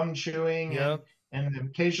fast and gum chewing, Yep. and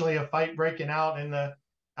occasionally a fight breaking out under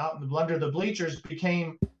the bleachers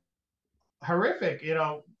became horrific,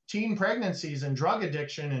 teen pregnancies and drug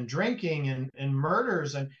addiction and drinking and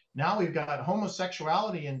murders. And now we've got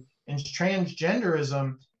homosexuality and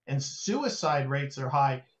transgenderism, and suicide rates are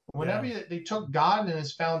high. Whenever they took God and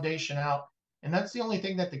his foundation out, and that's the only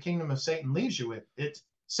thing that the kingdom of Satan leaves you with.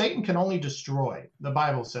 Satan can only destroy. The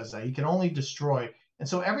Bible says that he can only destroy. And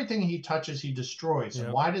so everything he touches, he destroys. Yep.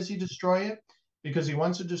 And why does he destroy it? Because he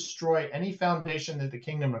wants to destroy any foundation that the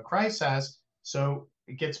kingdom of Christ has. So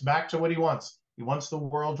it gets back to what he wants. He wants the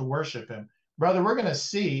world to worship him. Brother, we're going to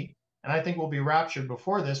see, and I think we'll be raptured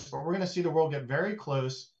before this, but we're going to see the world get very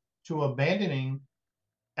close to abandoning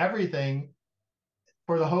everything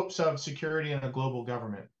for the hopes of security and a global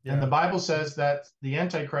government. Yeah. And the Bible says that the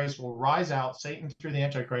Antichrist will rise out, Satan through the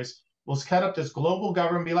Antichrist will set up this global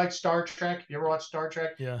government, be like Star Trek. You ever watch Star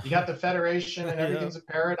Trek? Yeah. You got the Federation and everything's a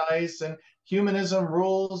paradise and humanism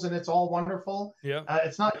rules and it's all wonderful. Yeah.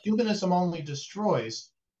 It's not. Humanism only destroys.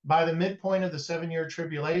 By the midpoint of the 7-year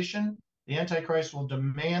tribulation, the Antichrist will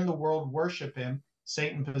demand the world worship him.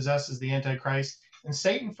 Satan possesses the Antichrist, and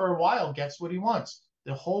Satan for a while gets what he wants.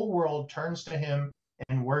 The whole world turns to him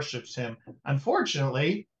and worships him.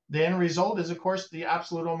 Unfortunately, the end result is, of course, the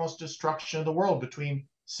absolute almost destruction of the world between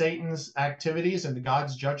Satan's activities and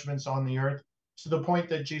God's judgments on the earth, to the point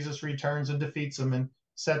that Jesus returns and defeats him and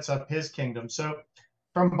sets up his kingdom. So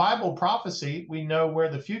from Bible prophecy, we know where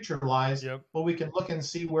the future lies, but we can look and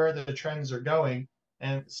see where the trends are going.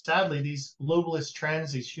 And sadly, these globalist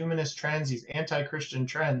trends, these humanist trends, these anti-Christian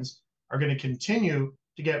trends are going to continue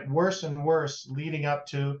to get worse and worse, leading up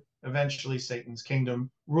to eventually Satan's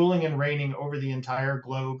kingdom ruling and reigning over the entire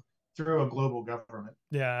globe through a global government.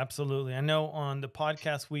 Yeah, absolutely. I know on the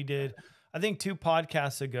podcast we did, I think 2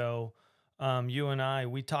 podcasts ago, you and I,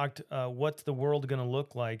 we talked what's the world going to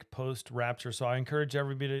look like post rapture. So I encourage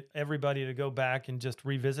everybody to go back and just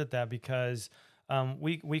revisit that, because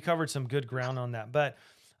we covered some good ground on that. But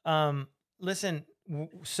listen,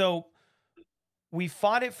 so we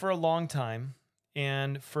fought it for a long time,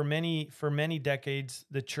 and for many decades,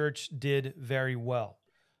 the church did very well.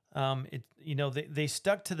 They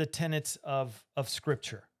stuck to the tenets of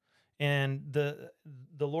Scripture, and the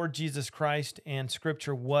Lord Jesus Christ and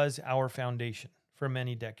Scripture was our foundation for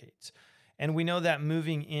many decades. And we know that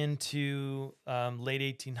moving into late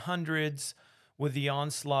 1800s, with the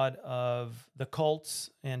onslaught of the cults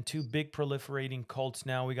and 2 big proliferating cults,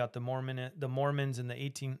 now we got the Mormons in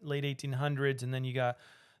the late 1800s, and then you got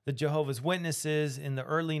the Jehovah's Witnesses in the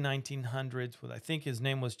early 1900s with, I think his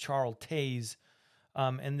name was Charles Taze.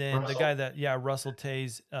 And then the guy Russell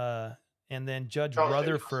Taze, and then Judge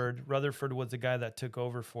Rutherford. Rutherford was the guy that took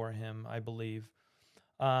over for him, I believe.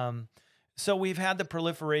 So we've had the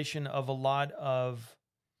proliferation of a lot of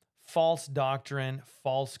false doctrine,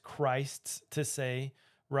 false Christs, to say,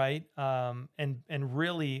 right? And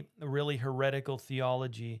really heretical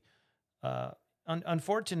theology,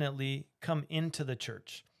 unfortunately, come into the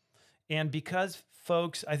church. And because,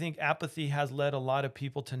 folks, I think apathy has led a lot of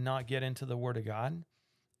people to not get into the Word of God,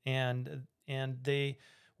 and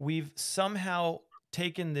we've somehow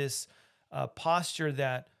taken this posture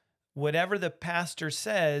that whatever the pastor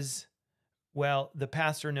says, well, the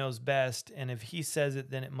pastor knows best, and if he says it,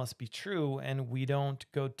 then it must be true, and we don't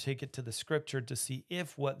go take it to the scripture to see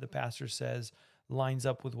if what the pastor says lines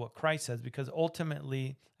up with what Christ says, because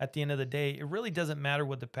ultimately, at the end of the day, it really doesn't matter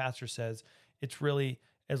what the pastor says. It's really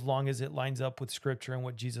as long as it lines up with scripture and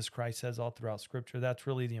what Jesus Christ says all throughout scripture. That's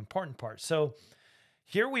really the important part. So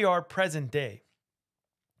here we are, present day.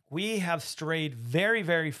 We have strayed very,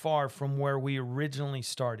 very far from where we originally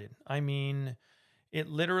started. I mean, it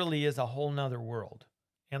literally is a whole nother world.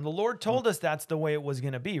 And the Lord told us that's the way it was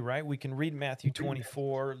going to be, right? We can read Matthew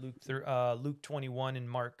 24, Luke 21, and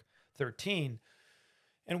Mark 13.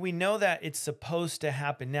 And we know that it's supposed to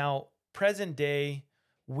happen. Now, present day,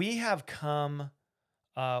 we have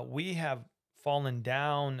fallen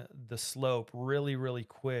down the slope really, really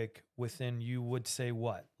quick within, you would say,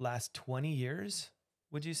 what, last 20 years,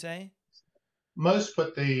 would you say? Most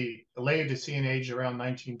put the Laodicean age around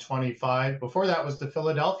 1925. Before that was the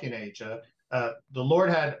Philadelphian age. The Lord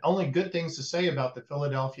had only good things to say about the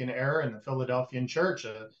Philadelphian era and the Philadelphian church.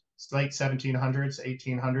 Late 1700s,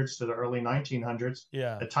 1800s to the early 1900s.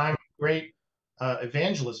 Yeah. A time of great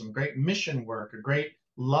evangelism, great mission work, a great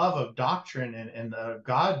love of doctrine and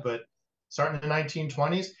God. But starting in the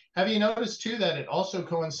 1920s, have you noticed too that it also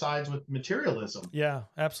coincides with materialism? Yeah,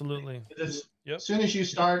 absolutely. As soon as you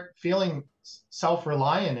start feeling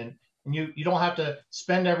self-reliant and you don't have to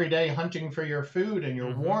spend every day hunting for your food and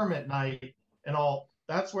you're warm at night and all,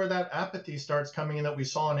 that's where that apathy starts coming in that we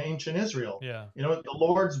saw in ancient Israel. Yeah. You know, the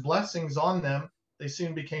Lord's blessings on them, they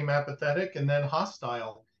soon became apathetic and then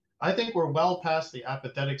hostile. I think we're well past the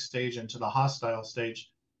apathetic stage into the hostile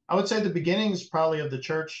stage. I would say the beginnings probably of the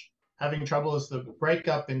church having trouble is the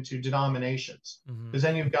breakup into denominations, because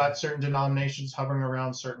then you've got certain denominations hovering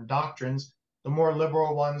around certain doctrines. The more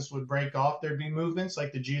liberal ones would break off. There'd be movements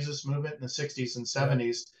like the Jesus movement in the 60s and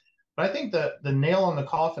 70s. Yeah. But I think the nail on the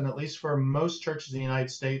coffin, at least for most churches in the United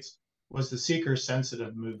States, was the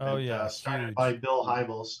seeker-sensitive movement, started by Bill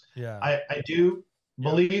Hybels. Yeah. I do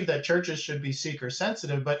believe that churches should be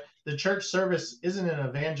seeker-sensitive, but the church service isn't an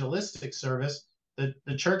evangelistic service.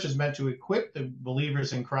 The church is meant to equip the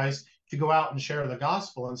believers in Christ to go out and share the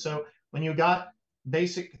gospel. And so when you got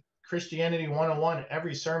basic Christianity 101,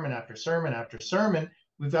 every sermon after sermon after sermon,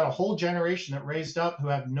 we've got a whole generation that raised up who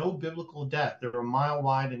have no biblical depth. They're a mile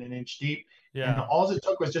wide and an inch deep. Yeah. And all it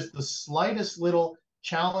took was just the slightest little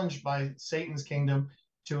challenge by Satan's kingdom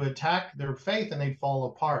to attack their faith and they'd fall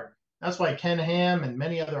apart. That's why Ken Ham and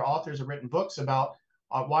many other authors have written books about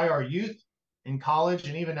why our youth in college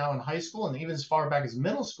and even now in high school and even as far back as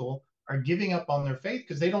middle school are giving up on their faith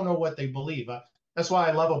because they don't know what they believe. That's why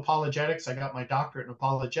I love apologetics. I got my doctorate in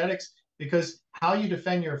apologetics, because how you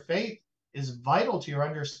defend your faith is vital to your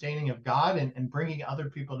understanding of God and bringing other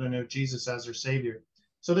people to know Jesus as their Savior.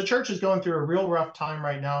 So the church is going through a real rough time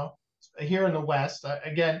right now here in the West.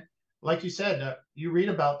 Again, like you said, you read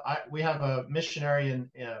about, we have a missionary in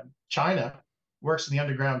China, works in the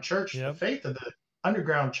underground church. Yep. The faith of the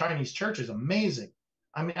underground Chinese church is amazing.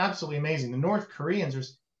 I mean, absolutely amazing. The North Koreans,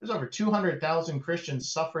 there's over 200,000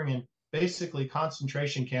 Christians suffering in basically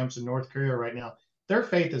concentration camps in North Korea right now. Their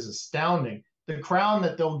faith is astounding. The crown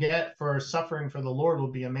that they'll get for suffering for the Lord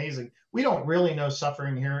will be amazing. We don't really know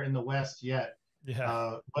suffering here in the West yet.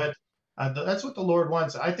 Yeah. But that's what the Lord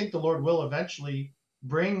wants. I think the Lord will eventually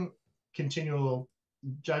bring continual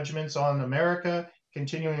judgments on America,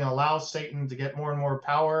 continuing to allow Satan to get more and more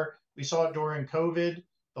power. We saw it during COVID,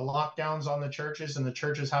 the lockdowns on the churches and the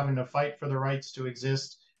churches having to fight for the rights to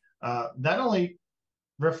exist. That only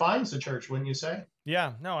refines the church, wouldn't you say?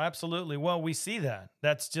 Yeah, no, absolutely. Well, we see that.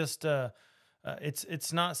 That's just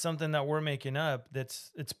it's not something that we're making up.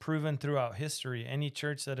 It's proven throughout history. Any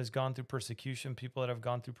church that has gone through persecution, people that have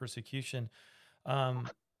gone through persecution,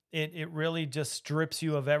 it really just strips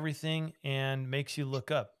you of everything and makes you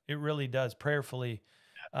look up. It really does, prayerfully.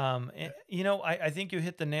 And, you know, I think you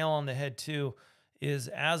hit the nail on the head too. Is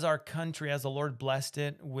as our country, as the Lord blessed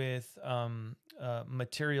it with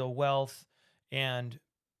material wealth and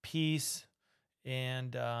peace,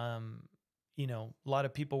 and you know, a lot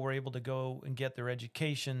of people were able to go and get their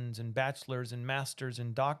educations and bachelors and masters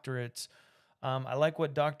and doctorates. I like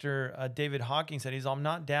what Dr. David Hawking said. I'm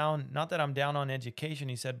not that I'm down on education,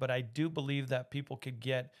 he said, but I do believe that people could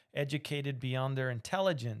get educated beyond their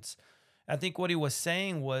intelligence. I think what he was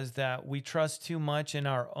saying was that we trust too much in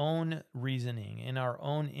our own reasoning, in our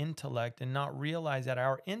own intellect, and not realize that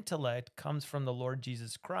our intellect comes from the Lord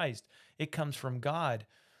Jesus Christ. It comes from God.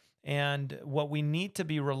 And what we need to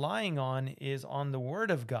be relying on is on the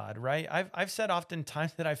Word of God, right? I've said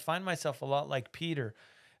oftentimes that I find myself a lot like Peter,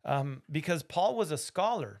 because Paul was a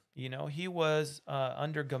scholar. You know, he was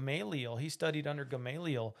under Gamaliel. He studied under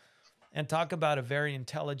Gamaliel. And talk about a very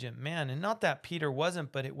intelligent man. And not that Peter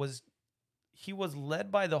wasn't, but he was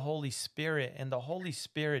led by the Holy Spirit, and the Holy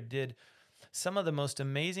Spirit did some of the most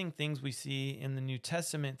amazing things we see in the New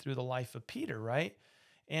Testament through the life of Peter, right?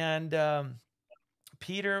 And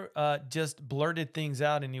Peter just blurted things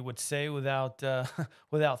out, and he would say without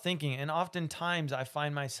without thinking. And oftentimes, I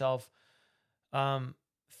find myself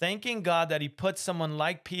thanking God that He put someone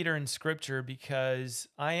like Peter in Scripture, because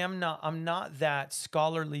I'm not that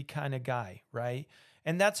scholarly kind of guy, right?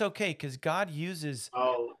 And that's okay, because God uses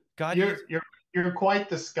Oh, God you're uses. you're you're quite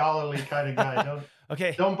the scholarly kind of guy. Don't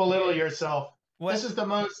Okay, don't belittle yourself. what? This is the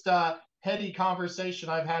most heady conversation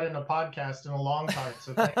I've had in a podcast in a long time.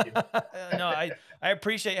 So thank you. No, I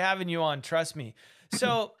appreciate having you on. Trust me.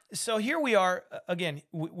 So here we are again.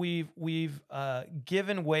 We've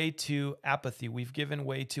given way to apathy. We've given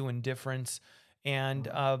way to indifference, and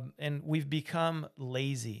we've become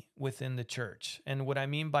lazy within the church. And what I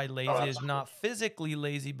mean by Oh, lazy is absolutely. not physically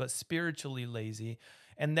lazy, but spiritually lazy.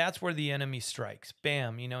 And that's where the enemy strikes.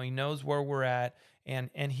 Bam! You know, he knows where we're at,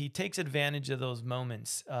 and he takes advantage of those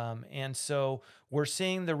moments. And so we're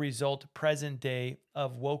seeing the result present day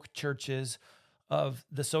of woke churches, of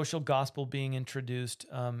the social gospel being introduced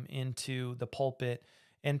into the pulpit,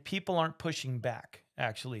 and people aren't pushing back.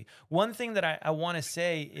 Actually, one thing that I want to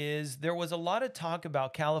say is there was a lot of talk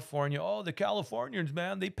about California. Oh, the Californians,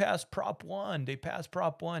 man, they passed Prop 1. They passed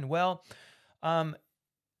Prop 1. Well, um,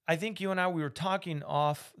 I think you and I, we were talking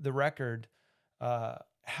off the record,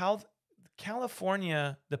 how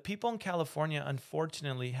California, the people in California,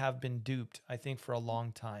 unfortunately, have been duped, I think, for a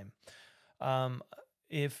long time. Um,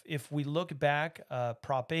 if we look back,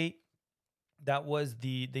 Prop 8, that was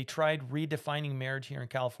they tried redefining marriage here in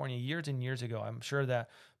California years and years ago. I'm sure that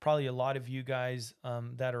probably a lot of you guys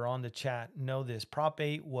that are on the chat know this. Prop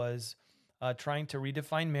 8 was trying to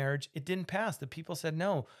redefine marriage. It didn't pass. The people said,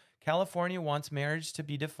 no, California wants marriage to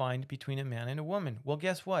be defined between a man and a woman. Well,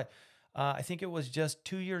 guess what? I think it was just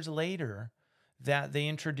 2 years later that they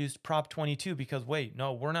introduced Prop 22, because wait,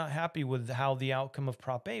 no, we're not happy with how the outcome of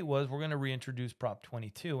Prop 8 was. We're going to reintroduce Prop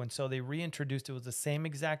 22. And so they reintroduced it. Was the same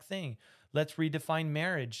exact thing. Let's redefine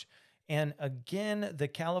marriage. And again, the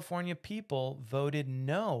California people voted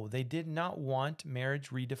no. They did not want marriage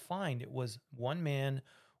redefined. It was one man,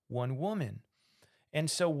 one woman. And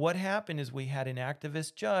so what happened is we had an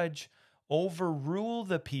activist judge overrule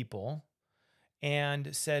the people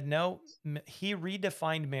and said, no, he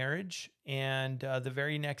redefined marriage. And the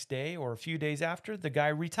very next day or a few days after, the guy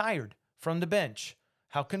retired from the bench.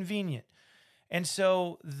 How convenient. And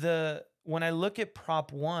so when I look at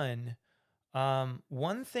Prop 1,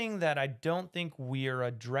 one thing that I don't think we are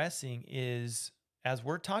addressing is, as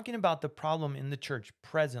we're talking about the problem in the church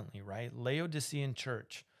presently, right? Laodicean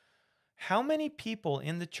church. How many people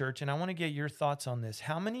in the church, and I want to get your thoughts on this,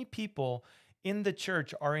 how many people in the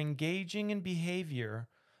church are engaging in behavior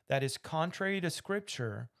that is contrary to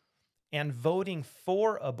Scripture and voting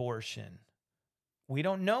for abortion? We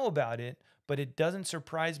don't know about it, but it doesn't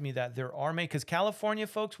surprise me that there are many, because California,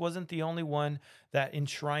 folks, wasn't the only one that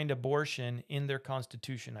enshrined abortion in their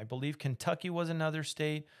constitution. I believe Kentucky was another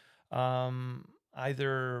state,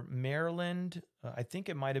 either Maryland. I think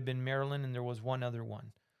it might have been Maryland, and there was one other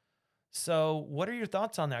one. So what are your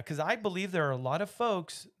thoughts on that? Because I believe there are a lot of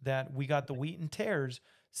folks that we got the wheat and tares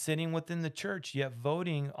sitting within the church, yet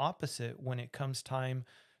voting opposite when it comes time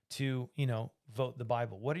to, vote the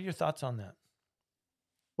Bible. What are your thoughts on that?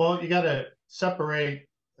 Well, you got to separate,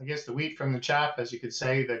 I guess, the wheat from the chaff, as you could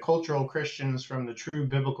say, the cultural Christians from the true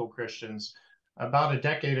biblical Christians. About a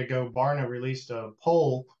decade ago, Barna released a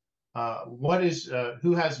poll.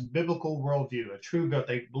 Who has biblical worldview, a true God?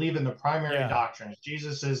 They believe in the primary Yeah. doctrines.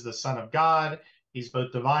 Jesus is the Son of God. He's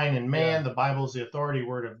both divine and Yeah. man. The Bible is the authority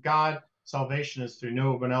word of God. Salvation is through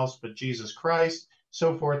no one else but Jesus Christ,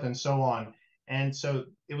 so forth and so on. And so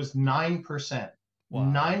it was 9%. Wow.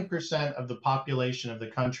 9% of the population of the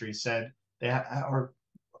country said or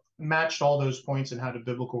matched all those points and had a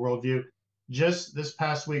biblical worldview. Just this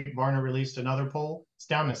past week, Barna released another poll. It's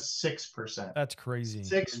down to 6%. That's crazy.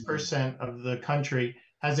 6% of the country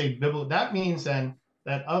has a biblical. That means then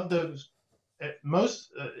that of those,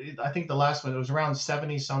 I think the last one, it was around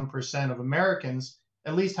 70 some percent of Americans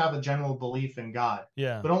at least have a general belief in God.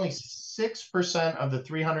 Yeah. But only 6% of the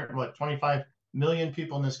 25 million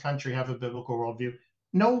people in this country have a biblical worldview.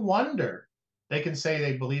 No wonder they can say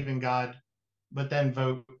they believe in God, but then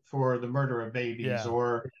vote for the murder of babies, Yeah.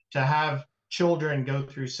 or to have children go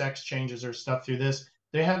through sex changes or stuff through this.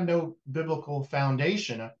 They have no biblical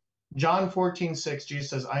foundation. John 14:6, Jesus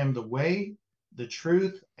says, I am the way, the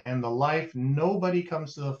truth, and the life. Nobody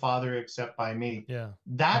comes to the Father except by me. Yeah.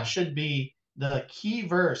 That should be the key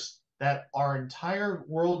verse that our entire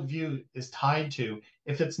worldview is tied to.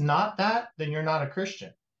 If it's not that, then you're not a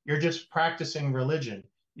Christian. You're just practicing religion.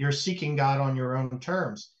 You're seeking God on your own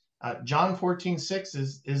terms. John 14:6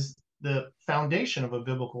 is the foundation of a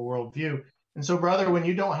biblical worldview. And so, brother, when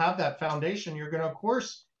you don't have that foundation, you're going to, of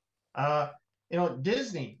course, uh,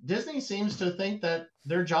 Disney seems to think that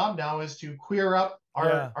their job now is to queer up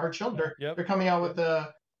Yeah. our children. Yep. They're coming out with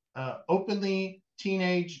a openly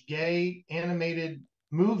teenage gay animated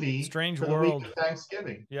movie Strange for the week World. of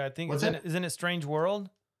Thanksgiving. Yeah, I think What's it? isn't it Strange World?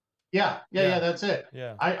 Yeah, that's it.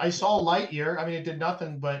 Yeah. I saw Lightyear. I mean, it did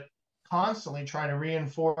nothing but constantly trying to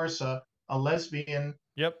reinforce a lesbian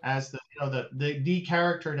Yep. as the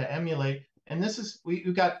character to emulate. And this is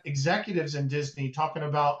we've got executives in Disney talking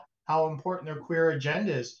about how important their queer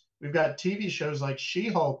agenda is. We've got TV shows like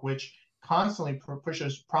She-Hulk, which constantly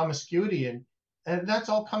pushes promiscuity, and that's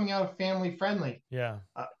all coming out of family friendly. Yeah.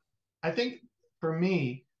 I think for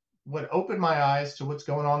me, what opened my eyes to what's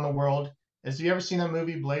going on in the world is, have you ever seen that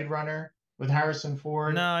movie Blade Runner with Harrison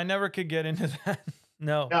Ford? No, I never could get into that.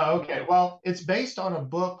 No. No, okay. Well, it's based on a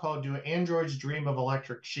book called Do Androids Dream of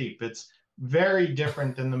Electric Sheep? It's very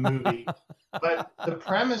different than the movie. But the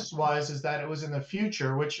premise is that it was in the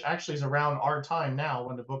future, which actually is around our time now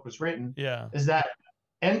when the book was written, Yeah. is that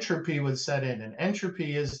entropy would set in. And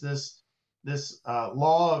entropy is this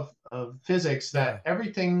law of physics that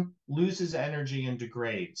everything loses energy and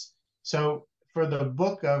degrades. So for the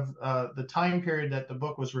book of the time period that the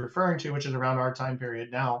book was referring to, which is around our time period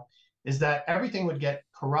now, is that everything would get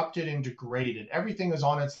corrupted and degraded. Everything was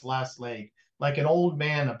on its last leg, like an old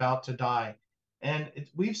man about to die. And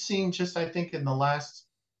we've seen just, I think, in the last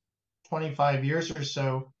 25 years or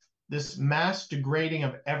so, this mass degrading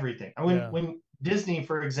of everything. And when Disney,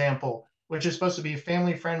 for example, which is supposed to be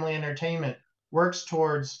family-friendly entertainment, works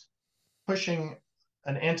towards pushing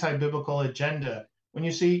an anti-biblical agenda, when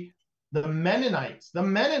you see the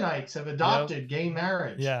Mennonites have adopted gay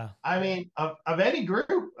marriage. Yeah. I mean, of any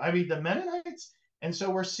group, I mean, the Mennonites. And so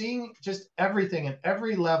we're seeing just everything at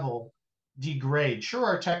every level degrade. Sure,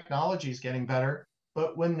 our technology is getting better,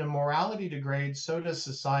 but when the morality degrades, so does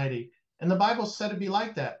society. And the Bible said it'd be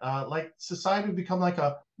like that. Like society would become like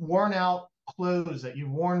a worn out clothes that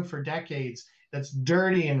you've worn for decades, that's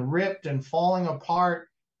dirty and ripped and falling apart.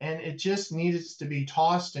 And it just needs to be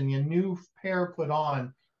tossed and a new pair put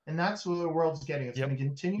on. And that's what the world's getting. It's going to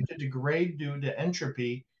continue to degrade due to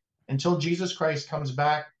entropy until Jesus Christ comes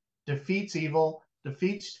back, defeats evil,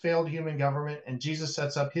 defeats failed human government, and Jesus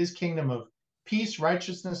sets up his kingdom of peace,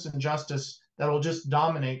 righteousness, and justice that will just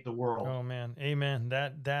dominate the world. Oh man, amen.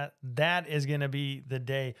 That is going to be the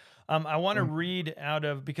day. I want to read out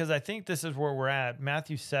of, because I think this is where we're at.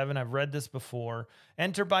 Matthew 7. I've read this before.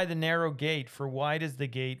 Enter by the narrow gate, for wide is the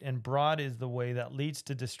gate and broad is the way that leads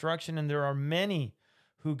to destruction, and there are many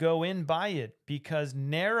who go in by it, because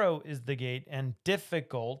narrow is the gate and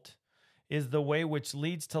difficult is the way which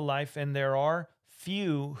leads to life, and there are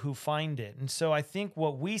few who find it. And so I think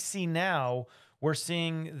what we see now, we're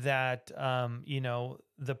seeing that,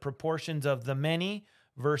 the proportions of the many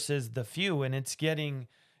versus the few, and it's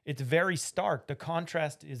very stark. The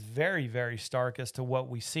contrast is very, very stark as to what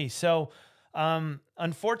we see. So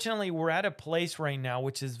unfortunately, we're at a place right now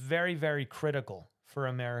which is very, very critical for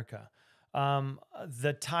America.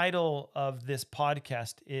 The title of this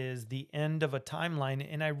podcast is The End of a Timeline,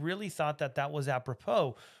 and I really thought that was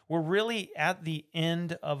apropos. We're really at the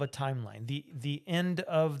end of a timeline, the end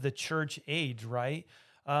of the church age, right?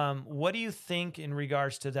 What do you think in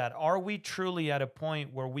regards to that? Are we truly at a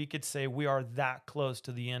point where we could say we are that close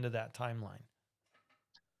to the end of that timeline?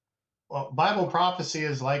 Well, Bible prophecy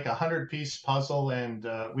is like 100-piece puzzle, and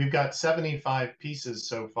we've got 75 pieces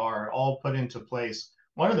so far, all put into place.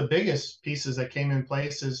 One of the biggest pieces that came in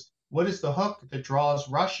place is, what is the hook that draws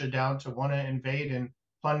Russia down to want to invade and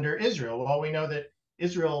plunder Israel? Well, we know that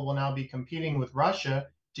Israel will now be competing with Russia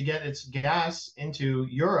to get its gas into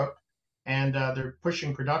Europe, and they're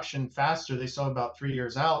pushing production faster. They saw about 3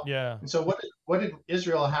 years out. Yeah. And so what did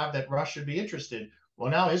Israel have that Russia would be interested?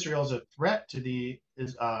 Well, now Israel is a threat to the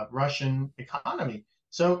Russian economy.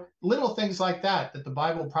 So little things like that the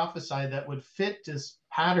Bible prophesied that would fit this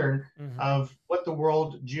pattern of what the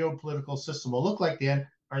world geopolitical system will look like then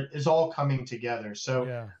is all coming together.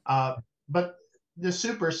 So, but the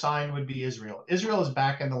super sign would be Israel. Israel is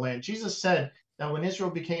back in the land. Jesus said that when Israel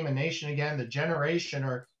became a nation again, the generation,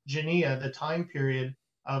 or Genia, the time period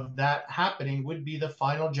of that happening, would be the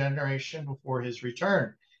final generation before his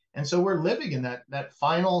return. And so we're living in that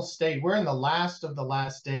final state. We're in the last of the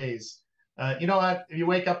last days. If you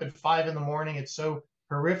wake up at 5 a.m, it's so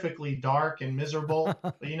horrifically dark and miserable.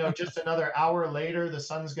 But just another hour later, the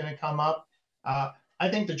sun's going to come up. I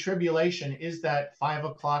think the tribulation is that 5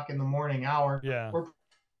 o'clock in the morning hour. Yeah. We're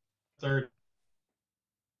third.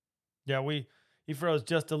 Yeah, he froze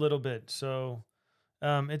just a little bit. So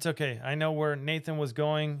it's okay. I know where Nathan was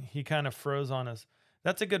going. He kind of froze on us.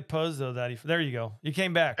 That's a good pose though, there you go. You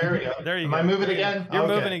came back. There we go. There you Am go. I moving There you go. again? You're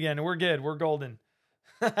Okay. moving again. We're good. We're golden.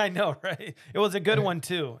 I know, right? It was a good one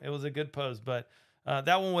too. It was a good pose, but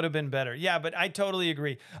that one would have been better. Yeah, but I totally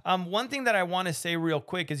agree. One thing that I want to say real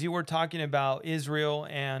quick is you were talking about Israel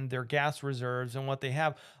and their gas reserves and what they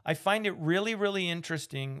have. I find it really, really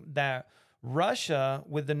interesting that Russia,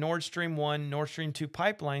 with the Nord Stream 1, Nord Stream 2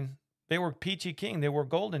 pipeline, they were peachy king. They were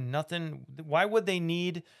golden. Nothing. Why would they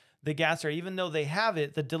need the gas there? Even though they have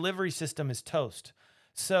it, the delivery system is toast.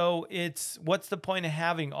 So what's the point of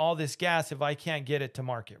having all this gas if I can't get it to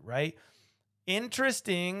market, right?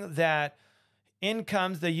 Interesting that in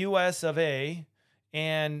comes the US of A,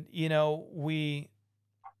 and we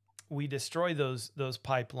destroy those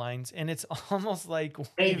pipelines, and it's almost like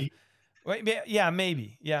Maybe.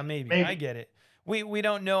 maybe. I get it. We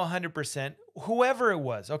don't know 100%. Whoever it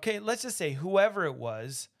was, okay, let's just say whoever it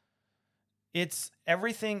was,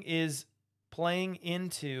 everything is playing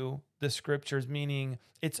into the scriptures, meaning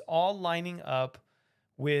it's all lining up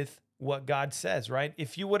with what God says, right?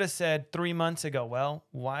 If you would have said 3 months ago, well,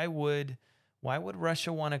 why would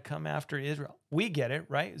Russia want to come after Israel? We get it,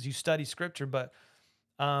 right? As you study scripture, but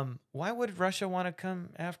why would Russia want to come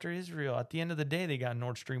after Israel? At the end of the day, they got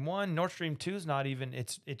Nord Stream 1. Nord Stream 2 is not even,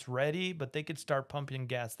 it's ready, but they could start pumping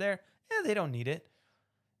gas there. Yeah, they don't need it.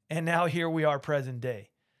 And now here we are present day,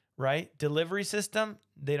 right? Delivery system,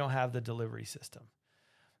 they don't have the delivery system.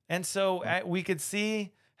 And so we could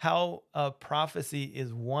see how prophecy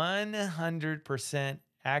is 100%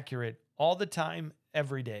 accurate all the time,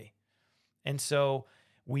 every day. And so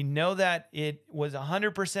we know that it was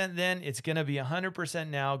 100% then. It's going to be 100%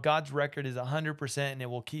 now. God's record is 100%, and it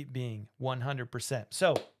will keep being 100%.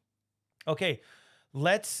 So, okay,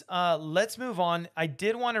 let's move on. I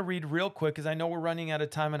did want to read real quick because I know we're running out of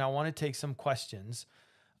time, and I want to take some questions.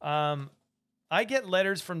 I get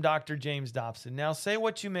letters from Dr. James Dobson. Now, say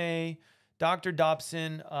what you may, Dr.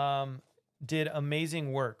 Dobson did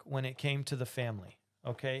amazing work when it came to the family.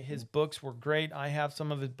 Okay, his books were great. I have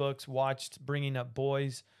some of his books, watched Bringing Up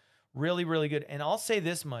Boys. Really, really good. And I'll say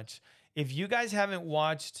this much. If you guys haven't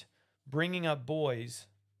watched Bringing Up Boys,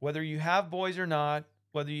 whether you have boys or not,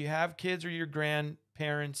 whether you have kids or your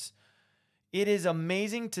grandparents, it is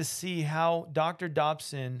amazing to see how Dr.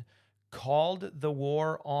 Dobson called the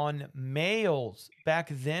war on males back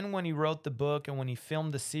then when he wrote the book and when he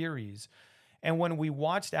filmed the series. And when we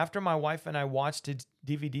watched, after my wife and I watched his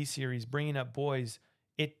DVD series, Bringing Up Boys,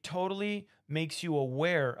 it totally makes you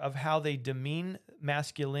aware of how they demean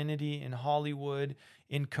masculinity in Hollywood,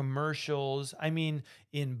 in commercials, I mean,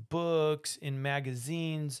 in books, in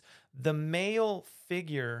magazines. The male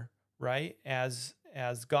figure, right, as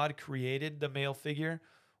God created the male figure,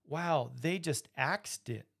 wow, they just axed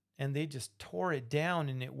it and they just tore it down,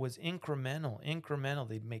 and it was incremental.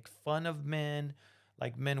 They'd make fun of men,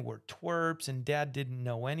 like men were twerps and dad didn't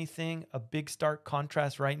know anything. A big stark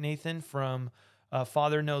contrast, right, Nathan, from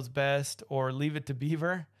Father Knows Best or Leave It to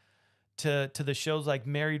Beaver to the shows like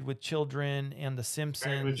Married with Children and The Simpsons.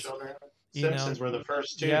 Married with Children. Simpsons were the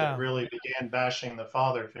first two that really began bashing the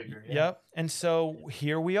father figure. Yeah. Yep. And so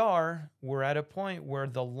here we are. We're at a point where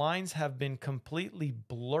the lines have been completely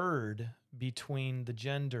blurred between the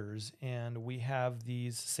genders, and we have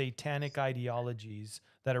these satanic ideologies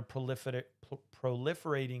that are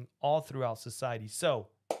proliferating all throughout society. So,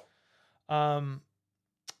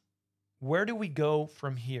 where do we go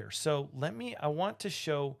from here? So I want to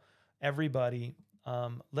show everybody,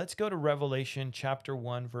 let's go to Revelation chapter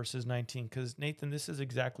 1, verses 19, because Nathan, this is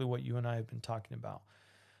exactly what you and I have been talking about.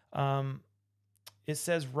 It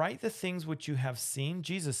says, write the things which you have seen.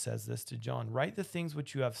 Jesus says this to John, write the things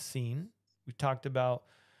which you have seen. We talked about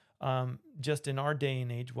just in our day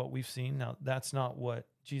and age what we've seen. Now, that's not what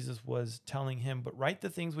Jesus was telling him, but write the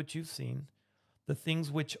things which you've seen, the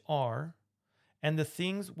things which are, and the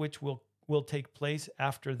things which will take place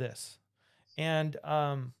after this. And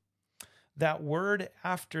that word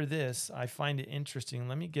after this, I find it interesting.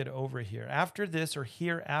 Let me get over here. After this or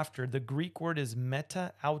hereafter, the Greek word is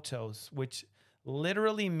meta autos, which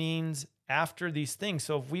literally means after these things.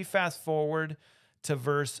 So if we fast forward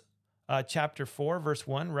to chapter 4, verse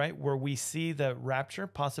 1, right, where we see the rapture,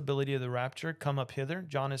 possibility of the rapture, come up hither.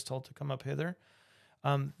 John is told to come up hither.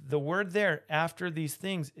 The word there, after these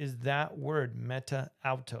things, is that word, meta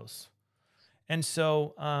autos. And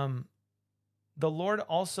so the Lord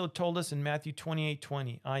also told us in Matthew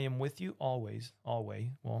 28:20, I am with you always, always.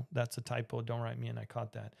 Well, that's a typo. Don't write me in. I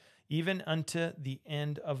caught that. Even unto the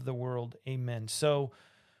end of the world. Amen. So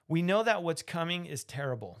we know that what's coming is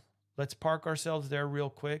terrible. Let's park ourselves there real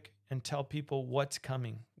quick and tell people what's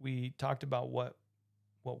coming. We talked about what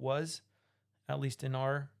was, at least in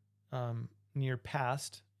our near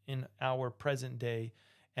past, in our present day,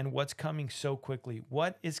 and what's coming so quickly.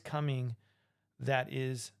 What is coming that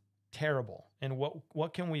is terrible, and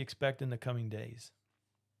what can we expect in the coming days?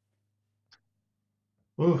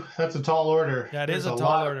 Ooh, that's a tall order. That There's is a a tall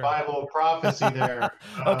lot order. of Bible prophecy there.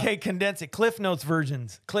 Okay, condense it. Cliff Notes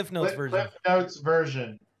versions. Cliff Notes version. Cliff Notes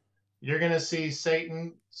version. You're going to see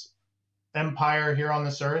Satan's empire here on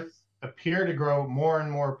this earth appear to grow more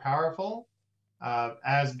and more powerful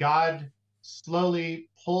as God slowly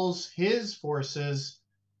pulls his forces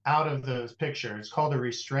out of the picture. It's called a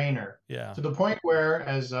restrainer. Yeah. To the point where,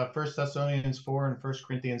 as 1 Thessalonians 4 and 1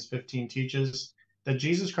 Corinthians 15 teaches, that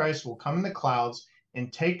Jesus Christ will come in the clouds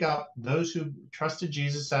and take up those who trusted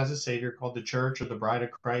Jesus as a savior, called the church or the bride of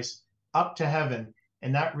Christ, up to heaven.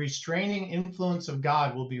 And that restraining influence of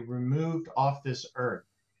God will be removed off this earth.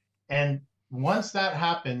 And once that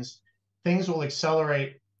happens, things will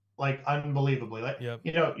accelerate like unbelievably. Like, Yep.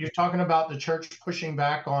 you know, you're talking about the church pushing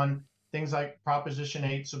back on things like Proposition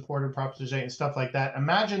 8, supported Proposition 8 and stuff like that.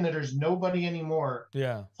 Imagine that there's nobody anymore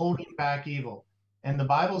holding back evil. And the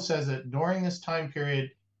Bible says that during this time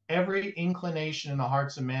period, every inclination in the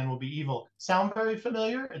hearts of man will be evil. Sound very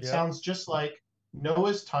familiar? It sounds just like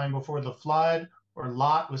Noah's time before the flood, or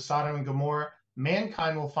Lot with Sodom and Gomorrah.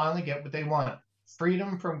 Mankind will finally get what they want: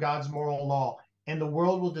 freedom from God's moral law, and the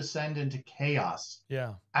world will descend into chaos.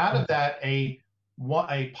 Yeah. Out of that, a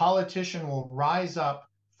politician will rise up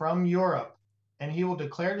from Europe, and he will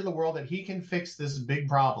declare to the world that he can fix this big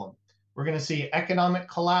problem. We're going to see economic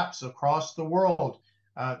collapse across the world.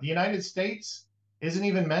 The United States isn't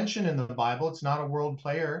even mentioned in the Bible. It's not a world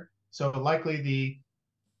player. So likely the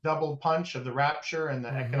double punch of the rapture and the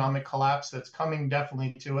economic collapse that's coming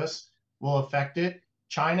definitely to us will affect it.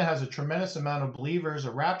 China has a tremendous amount of believers.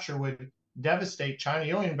 A rapture would devastate China.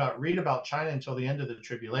 You don't even read about China until the end of the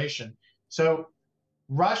tribulation. So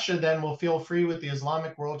Russia then will feel free with the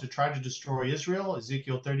Islamic world to try to destroy Israel.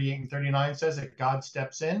 Ezekiel 38 and 39 says that God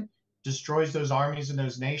steps in, destroys those armies and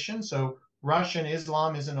those nations. So Russian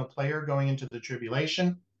Islam isn't a player going into the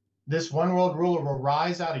tribulation. This one world ruler will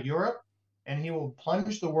rise out of Europe, and he will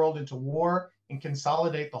plunge the world into war and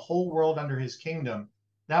consolidate the whole world under his kingdom.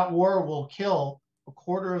 That war will kill a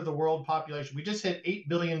quarter of the world population. We just hit 8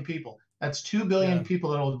 billion people. That's 2 billion people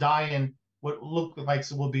that will die in what look like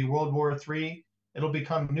will be World War III. It'll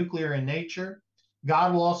become nuclear in nature.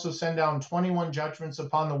 God will also send down 21 judgments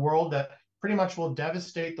upon the world that pretty much will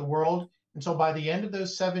devastate the world. And so by the end of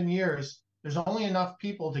those 7 years, there's only enough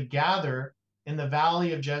people to gather in the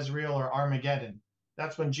valley of Jezreel or Armageddon.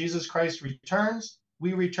 That's when Jesus Christ returns.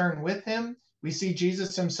 We return with him. We see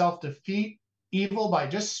Jesus himself defeat evil by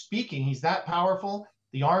just speaking. He's that powerful.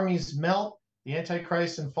 The armies melt. The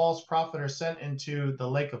Antichrist and false prophet are sent into the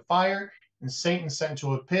lake of fire, and Satan sent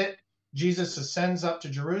to a pit. Jesus ascends up to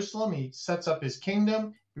Jerusalem. He sets up his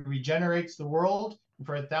kingdom. He regenerates the world. And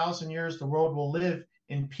for 1,000 years, the world will live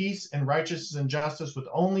in peace and righteousness and justice, with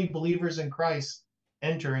only believers in Christ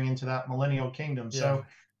entering into that millennial kingdom. So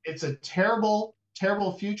it's a terrible,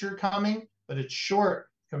 terrible future coming, but it's short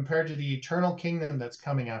compared to the eternal kingdom that's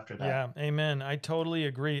coming after that. Yeah, amen. I totally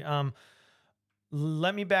agree.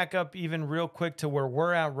 Let me back up even real quick to where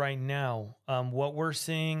we're at right now, what we're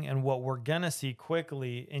seeing and what we're going to see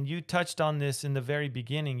quickly. And you touched on this in the very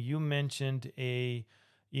beginning. You mentioned a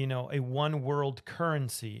one world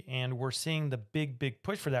currency, and we're seeing the big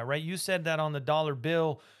push for that, right? You said that on the dollar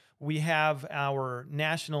bill, we have our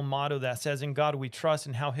national motto that says, "In God we trust,"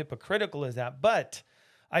 and how hypocritical is that? But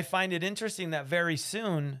I find it interesting that very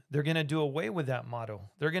soon they're going to do away with that motto.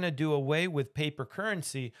 They're going to do away with paper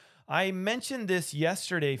currency. I mentioned this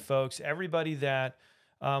yesterday, folks, everybody that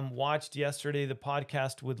watched yesterday the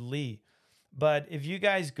podcast with Lee. But if you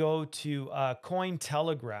guys go to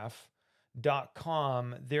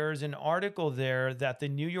Cointelegraph.com, there's an article there that the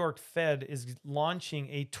New York Fed is launching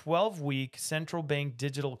a 12-week central bank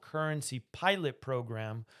digital currency pilot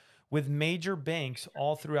program with major banks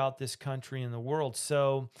all throughout this country and the world.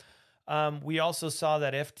 So we also saw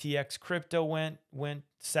that FTX crypto went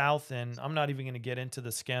south, and I'm not even going to get into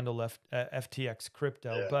the scandal FTX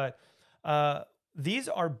crypto, but these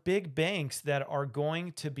are big banks that are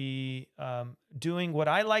going to be doing what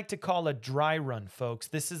I like to call a dry run, folks.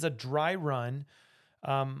 This is a dry run.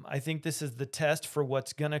 I think this is the test for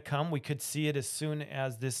what's going to come. We could see it as soon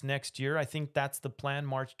as this next year. I think that's the plan.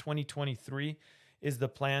 March 2023 is the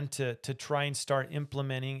plan to try and start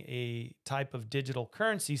implementing a type of digital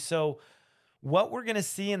currency. So what we're going to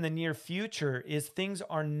see in the near future is things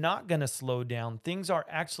are not going to slow down. Things are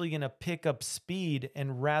actually going to pick up speed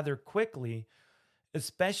and rather quickly,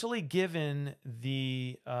 especially given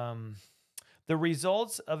the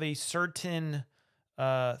results of a certain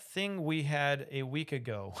thing we had a week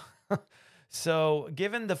ago. So,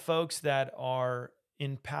 given the folks that are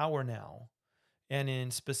in power now and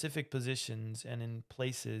in specific positions and in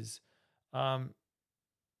places, um,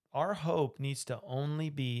 our hope needs to only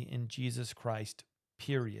be in Jesus Christ,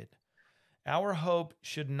 period. Our hope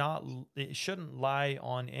it shouldn't lie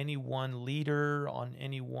on any one leader, on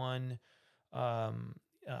any one, um,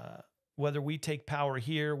 uh, whether we take power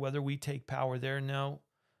here, whether we take power there. No,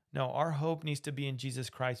 no, our hope needs to be in Jesus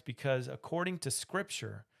Christ, because according to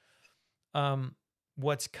Scripture,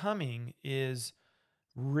 what's coming is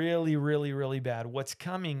really, really, really bad. What's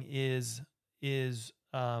coming is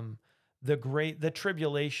the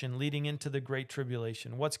tribulation leading into the great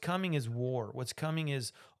tribulation. What's coming is war. What's coming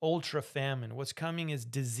is ultra famine. What's coming is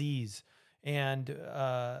disease, and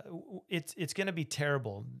it's going to be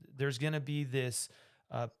terrible. There's going to be this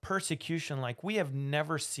persecution like we have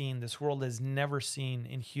never seen. This world has never seen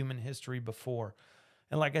in human history before.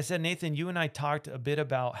 And like I said, Nathan, you and I talked a bit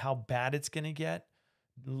about how bad it's going to get,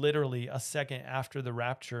 literally a second after the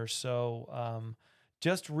rapture. So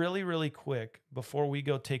just really, really quick before we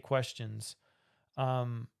go take questions.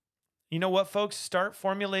 You know what, folks? Start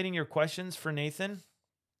formulating your questions for Nathan.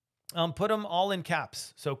 Put them all in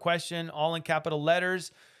caps. So question, all in capital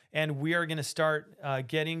letters. And we are going to start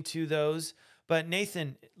getting to those. But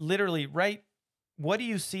Nathan, literally, right? What do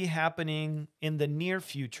you see happening in the near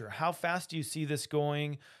future? How fast do you see this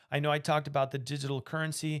going? I know I talked about the digital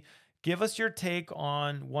currency. Give us your take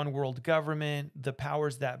on one world government, the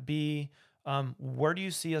powers that be. Where do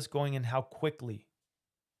you see us going, and how quickly?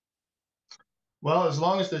 Well, as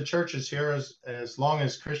long as the church is here, as long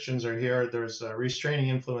as Christians are here, there's a restraining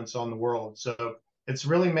influence on the world. So it's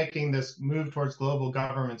really making this move towards global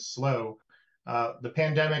government slow. The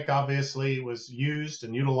pandemic obviously was used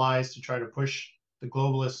and utilized to try to push the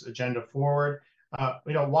globalist agenda forward.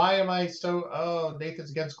 Why am I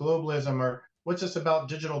Nathan's against globalism, or what's this about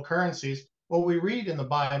digital currencies? Well, we read in the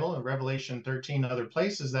Bible, in Revelation 13, other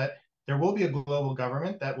places, that there will be a global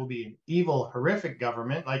government that will be an evil, horrific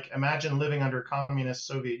government. Like imagine living under communist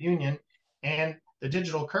Soviet Union, and the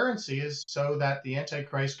digital currency is so that the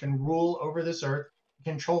Antichrist can rule over this earth,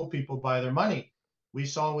 control people by their money. We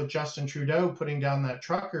saw with Justin Trudeau putting down that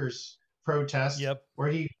truckers protest, Yep. where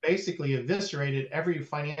he basically eviscerated every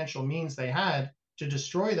financial means they had to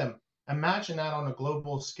destroy them. Imagine that on a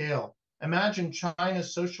global scale. Imagine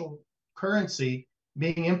China's social currency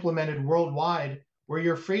being implemented worldwide, where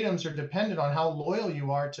your freedoms are dependent on how loyal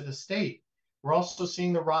you are to the state. We're also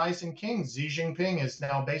seeing the rise in kings. Xi Jinping is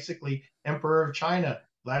now basically emperor of China.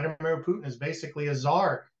 Vladimir Putin is basically a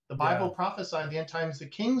czar. The Bible prophesied the end times the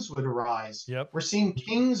kings would arise. Yep. We're seeing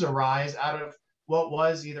kings arise out of what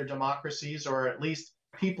was either democracies or at least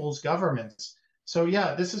people's governments. So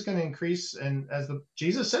yeah, this is going to increase, and as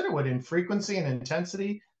Jesus said it would, in frequency and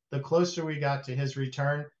intensity, the closer we got to his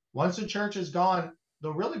return. Once the church is gone,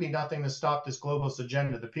 there'll really be nothing to stop this globalist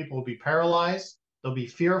agenda. The people will be paralyzed. They'll be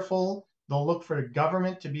fearful. They'll look for the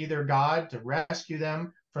government to be their God, to rescue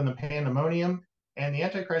them from the pandemonium. And the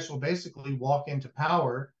Antichrist will basically walk into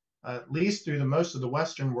power, at least through most of the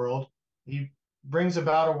Western world. He brings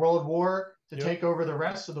about a world war to take over the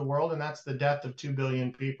rest of the world, and that's the death of 2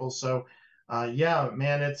 billion people. So, yeah,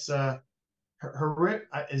 man, it's horrific.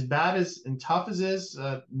 As bad as and tough as it is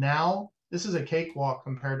now, this is a cakewalk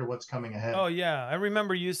compared to what's coming ahead. Oh yeah, I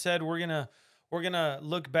remember you said we're gonna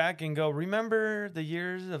look back and go, remember the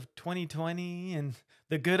years of 2020 and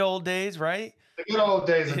the good old days, right? The good old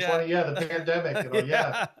days of 20, the pandemic,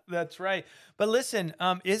 yeah. That's right. But listen,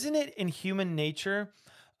 isn't it in human nature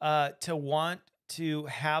to want to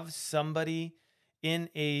have somebody in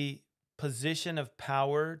a position of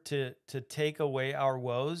power to take away our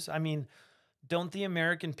woes? I mean, don't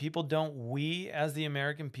we as the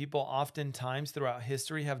American people oftentimes throughout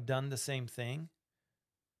history have done the same thing?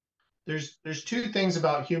 There's two things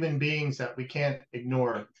about human beings that we can't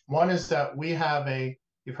ignore. One is that we have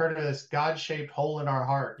you've heard of this God-shaped hole in our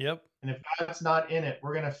heart. Yep. And if God's not in it,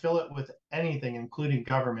 we're going to fill it with anything, including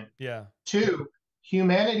government. Yeah. Two,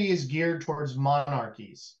 humanity is geared towards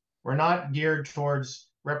monarchies. We're not geared towards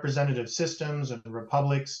representative systems and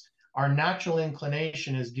republics. Our natural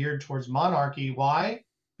inclination is geared towards monarchy. Why?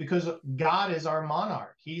 Because God is our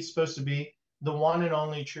monarch. He's supposed to be the one and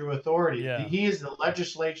only true authority. Yeah. He is the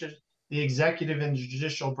legislature, the executive and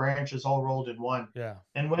judicial branches all rolled in one. Yeah.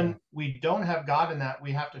 And when we don't have God in that,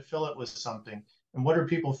 we have to fill it with something. And what are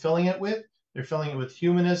people filling it with? They're filling it with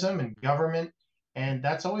humanism and government, and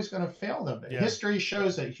that's always going to fail them. Yeah. History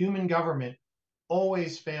shows that human government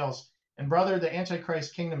always fails. And brother, the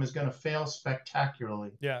Antichrist kingdom is going to fail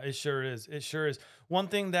spectacularly. Yeah, it sure is. It sure is. One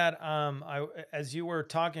thing that as you were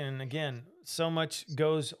talking, and again, so much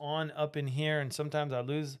goes on up in here, and sometimes I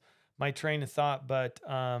lose my train of thought, but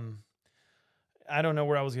I don't know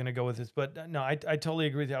where I was going to go with this, but no, I totally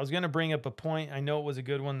agree with you. I was going to bring up a point. I know it was a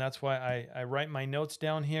good one. That's why I write my notes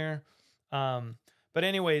down here. But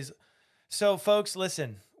anyways, so folks,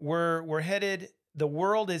 listen, we're headed, the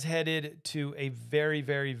world is headed to a very,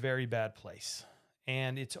 very, very bad place.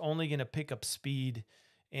 And it's only going to pick up speed,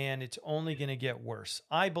 and it's only going to get worse.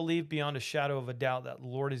 I believe beyond a shadow of a doubt that the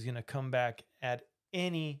Lord is going to come back at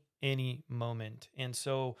any moment. And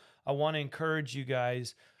so I want to encourage you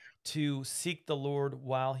guys to seek the Lord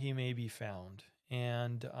while he may be found.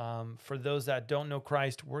 And for those that don't know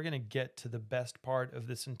Christ, we're going to get to the best part of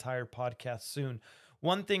this entire podcast soon.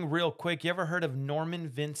 One thing real quick, you ever heard of Norman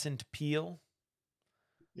Vincent Peale?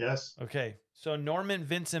 Yes. Okay. So Norman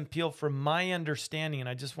Vincent Peale, from my understanding, and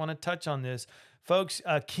I just want to touch on this, folks,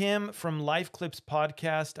 Kim from Life Clips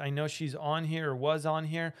podcast, I know she's on here or was on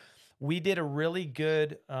here. We did a really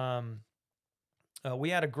good, we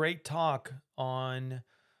had a great talk on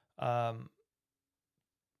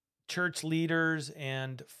church leaders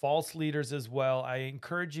and false leaders as well. I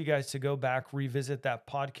encourage you guys to go back, revisit that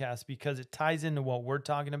podcast, because it ties into what we're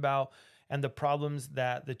talking about and the problems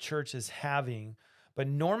that the church is having. But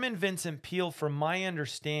Norman Vincent Peale, from my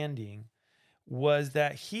understanding, was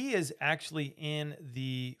that he is actually in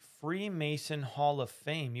the Freemason Hall of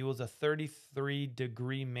Fame. He was a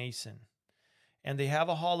 33-degree Mason. And they have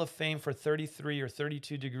a Hall of Fame for 33 or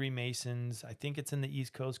 32-degree Masons. I think it's in the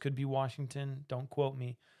East Coast. Could be Washington. Don't quote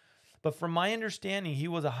me. But from my understanding, he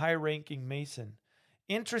was a high-ranking Mason.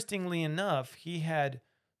 Interestingly enough, he had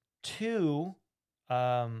two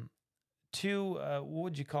what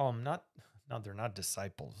would you call them? No, they're not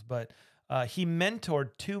disciples, but he mentored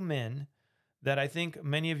two men that I think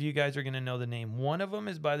many of you guys are going to know the name. One of them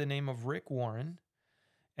is by the name of Rick Warren,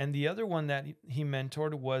 and the other one that he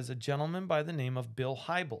mentored was a gentleman by the name of Bill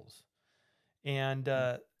Hybels. And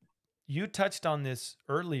you touched on this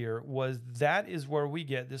earlier, that is where we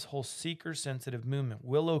get this whole seeker-sensitive movement.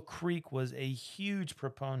 Willow Creek was a huge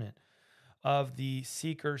proponent of the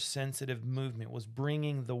seeker-sensitive movement, was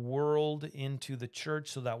bringing the world into the church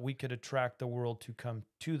so that we could attract the world to come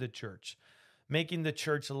to the church, making the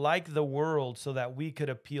church like the world so that we could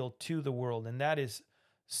appeal to the world. And that is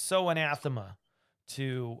so anathema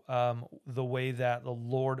to the way that the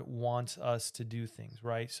Lord wants us to do things,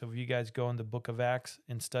 right? So if you guys go in the book of Acts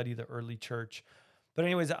and study the early church. But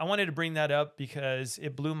anyways, I wanted to bring that up because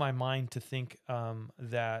it blew my mind to think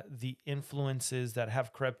that the influences that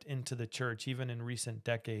have crept into the church, even in recent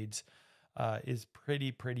decades, is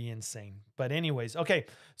pretty insane. But anyways, okay.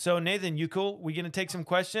 So Nathan, you cool? We going to take some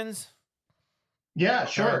questions? Yeah,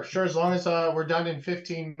 sure. As long as we're done in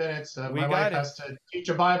 15 minutes. My wife has to teach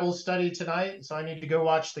a Bible study tonight, so I need to go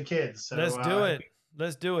watch the kids. So,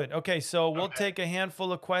 Let's do it. Okay, so we'll take a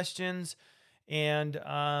handful of questions, and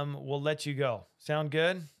we'll let you go. Sound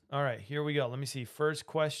good? All right, here we go. Let me see. First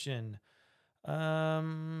question.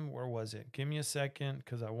 Where was it? Give me a second,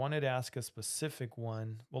 because I wanted to ask a specific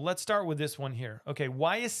one. Well, let's start with this one here. Okay,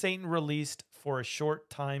 why is Satan released for a short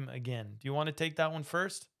time again? Do you want to take that one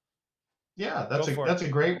first? Yeah, that's a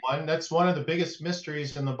great one. That's one of the biggest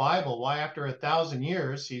mysteries in the Bible. Why after 1,000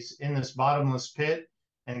 years he's in this bottomless pit,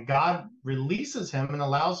 and God releases him and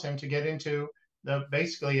allows him to get into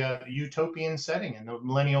basically a utopian setting in the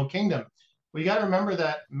millennial kingdom. We got to remember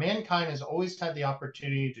that mankind has always had the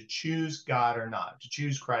opportunity to choose God or not, to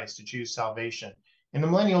choose Christ, to choose salvation. In the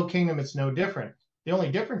millennial kingdom, it's no different. The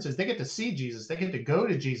only difference is they get to see Jesus, they get to go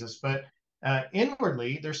to Jesus, but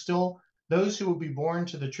inwardly, they're still those who will be born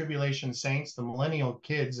to the tribulation saints, the millennial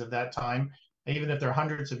kids of that time, even if they're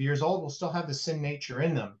hundreds of years old, will still have the sin nature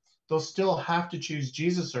in them. They'll still have to choose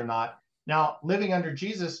Jesus or not. Now, living under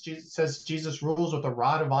Jesus, Jesus says Jesus rules with a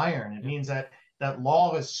rod of iron. It means that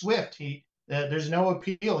law is swift. There's no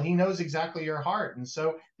appeal. He knows exactly your heart. And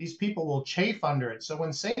so these people will chafe under it. So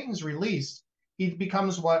when Satan's released, he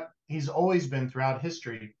becomes what he's always been throughout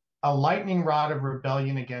history, a lightning rod of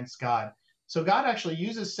rebellion against God. So God actually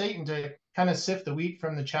uses Satan to kind of sift the wheat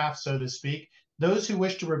from the chaff, so to speak. Those who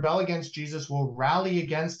wish to rebel against Jesus will rally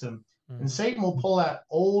against him. And Satan will pull that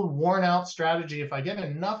old, worn-out strategy. If I get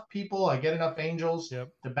enough people, I get enough angels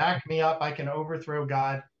to back me up, I can overthrow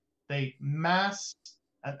God. they mass,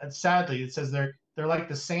 and sadly, it says they're like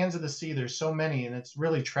the sands of the sea. There's so many, and it's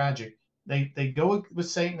really tragic. They go with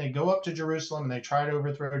Satan. They go up to Jerusalem and they try to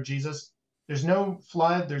overthrow Jesus. There's no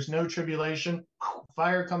flood. There's no tribulation.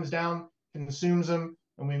 Fire comes down, consumes them,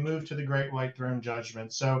 and we move to the great white throne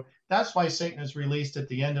judgment. So that's why Satan is released at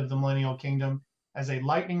the end of the millennial kingdom as a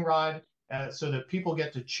lightning rod, so that people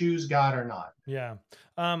get to choose God or not. Yeah.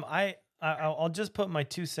 I'll just put my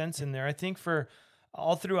 2 cents in there. I think for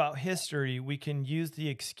all throughout history, we can use the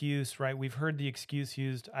excuse, right? We've heard the excuse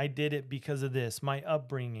used, I did it because of this, my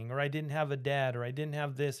upbringing, or I didn't have a dad, or I didn't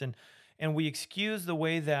have this. And we excuse the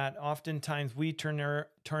way that oftentimes we turn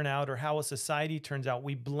out, or how a society turns out.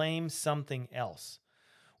 We blame something else.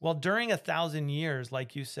 Well, during 1,000 years,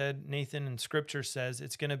 like you said, Nathan, and scripture says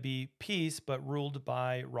it's going to be peace, but ruled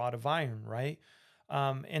by rod of iron, right?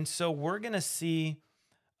 And so we're going to see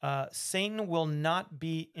Satan will not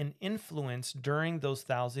be an influence during those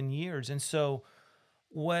 1,000 years. And so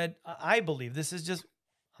what I believe, this is just,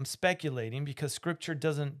 I'm speculating because scripture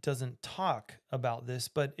doesn't talk about this,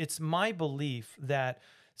 but it's my belief that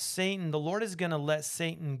Satan, the Lord is going to let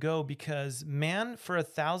Satan go because man for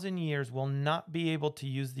 1,000 years will not be able to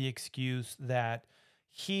use the excuse that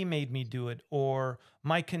he made me do it, or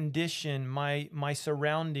my condition, my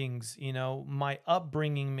surroundings, my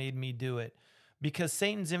upbringing made me do it, because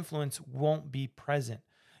Satan's influence won't be present.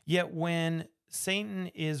 Yet when Satan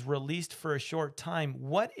is released for a short time,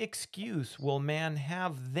 what excuse will man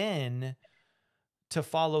have then to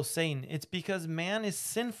follow Satan? It's because man is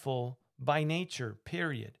sinful by nature,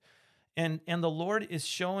 period. And the Lord is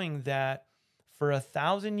showing that for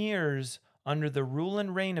 1,000 years under the rule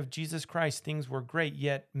and reign of Jesus Christ, things were great,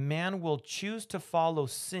 yet man will choose to follow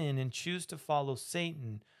sin and choose to follow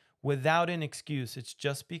Satan without an excuse. It's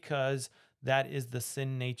just because that is the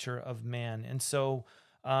sin nature of man. And so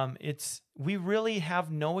we really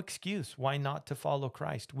have no excuse why not to follow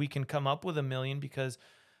Christ. We can come up with a million, because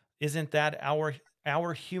isn't that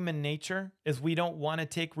our human nature, is we don't want to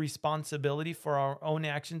take responsibility for our own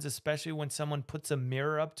actions, especially when someone puts a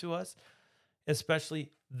mirror up to us,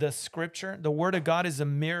 especially the scripture. The word of God is a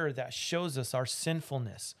mirror that shows us our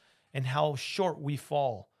sinfulness and how short we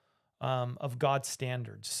fall of God's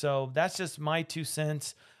standards. So that's just my 2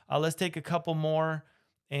 cents. Let's take a couple more.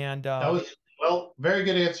 And That was, well, very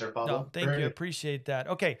good answer, Pablo. no, thank Very you. good. Appreciate that.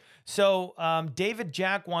 Okay. So David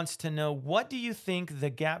Jack wants to know, what do you think the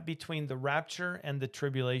gap between the rapture and the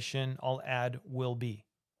tribulation, I'll add, will be?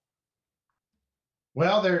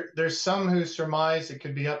 Well, there's some who surmise it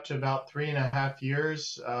could be up to about 3.5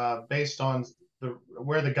 years, based on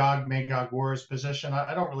where the Gog Magog war is positioned.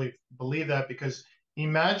 I don't really believe that, because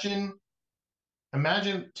imagine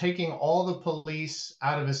taking all the police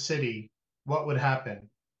out of a city. What would happen?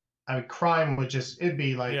 I mean, crime would it'd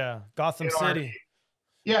be like, Yeah. Gotham City.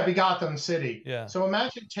 Yeah, it'd be Gotham City. Yeah. So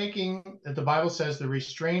imagine taking, the Bible says, the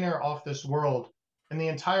restrainer off this world, and the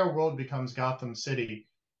entire world becomes Gotham City.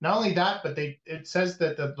 Not only that, but it says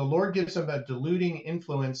that the Lord gives them a deluding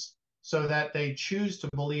influence so that they choose to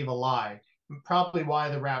believe a lie. Probably why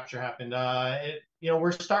the rapture happened.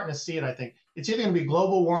 We're starting to see it. I think it's either going to be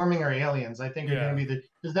global warming or aliens. I think are going to be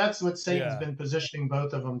because that's what Satan's been positioning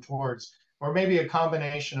both of them towards, or maybe a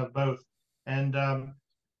combination of both. And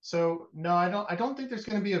so no, I don't think there's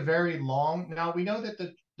going to be a very long. Now we know that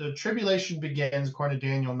the tribulation begins according to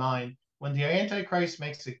Daniel 9 when the Antichrist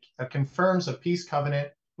makes confirms a peace covenant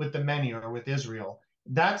with the many, or with Israel.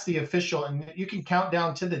 That's the official, and you can count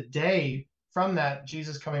down to the day from that,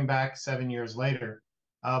 Jesus coming back 7 years later.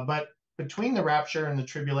 But between the rapture and the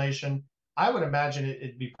tribulation, I would imagine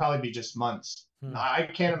it'd probably be just months. I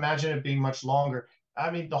can't imagine it being much longer. I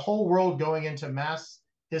mean, the whole world going into mass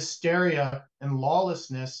hysteria and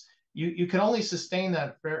lawlessness, you can only sustain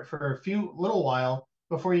that for a little while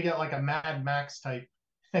before you get like a Mad Max type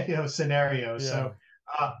scenario. Yeah. So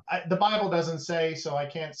the Bible doesn't say, so I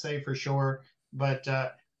can't say for sure, but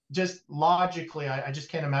just logically, I just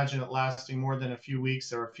can't imagine it lasting more than a few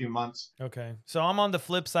weeks or a few months. Okay. So I'm on the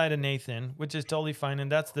flip side of Nathan, which is totally fine.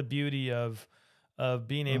 And that's the beauty of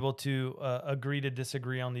being able to agree to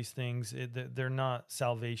disagree on these things. They're not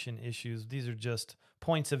salvation issues. These are just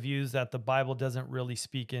points of views that the Bible doesn't really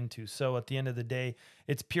speak into. So at the end of the day,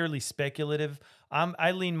 it's purely speculative.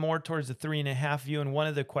 I lean more towards the 3.5 view. And one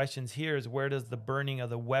of the questions here is, where does the burning of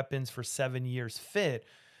the weapons for 7 years fit?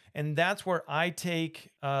 And that's where I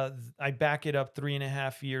back it up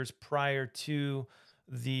 3.5 years prior to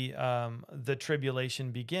the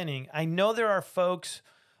tribulation beginning. I know there are folks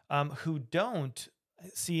who don't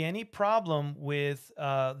see any problem with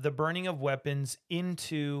the burning of weapons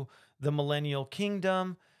into the millennial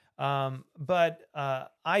kingdom. But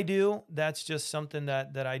I do. That's just something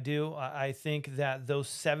that I do. I think that those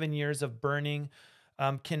 7 years of burning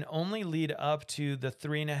can only lead up to the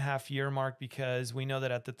 3.5 year mark, because we know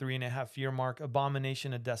that at the 3.5 year mark,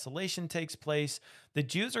 abomination of desolation takes place. The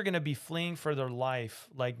Jews are going to be fleeing for their life,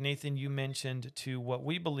 like Nathan, you mentioned, to what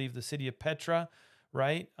we believe the city of Petra,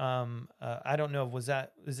 right? I don't know. Is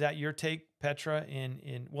that your take, Petra?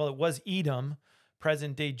 Well, it was Edom,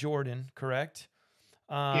 present day Jordan, correct?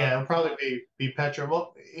 Yeah, Um, it'll probably be Petra.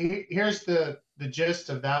 Well, here's the gist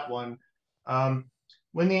of that one. Um,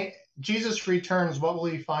 when the Jesus returns, what will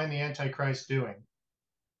he find the Antichrist doing?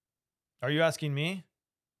 are you asking me?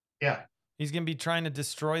 Yeah, He's going to be trying to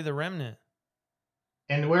destroy the remnant.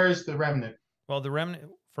 and where is the remnant? Well, the remnant,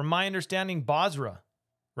 from my understanding, Basra,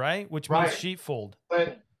 right? Which means Right, sheepfold.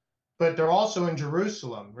 but they're also in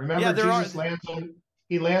Jerusalem. Yeah, Remember, there are. Jesus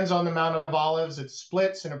lands on the Mount of Olives. It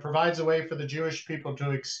splits and it provides a way for the Jewish people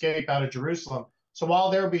to escape out of Jerusalem. So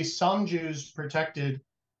while there will be some Jews protected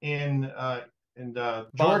in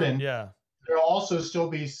Jordan, Yeah, there will also still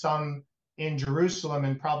be some in Jerusalem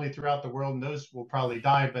and probably throughout the world, and those will probably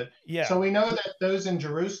die. But yeah. so we know that those in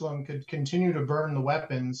Jerusalem could continue to burn the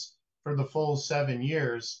weapons for the full 7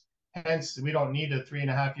 years. Hence, we don't need a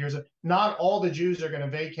 3.5 years. Not all the Jews are going to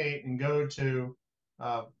vacate and go to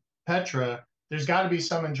uh, Petra. There's got to be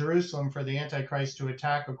some in Jerusalem for the Antichrist to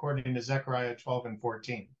attack, according to Zechariah 12 and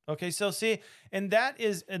 14. Okay, so see, and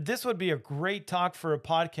this would be a great talk for a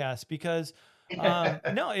podcast, because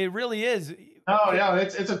no, it really is. Oh yeah,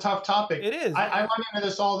 it's a tough topic. It is. I run into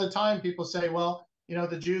this all the time. People say, well,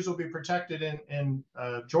 the Jews will be protected in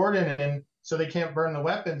Jordan, and so they can't burn the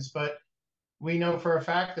weapons. But we know for a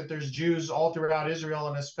fact that there's Jews all throughout Israel,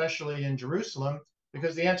 and especially in Jerusalem,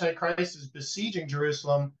 because the Antichrist is besieging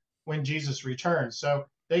Jerusalem when Jesus returns. So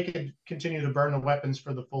they could continue to burn the weapons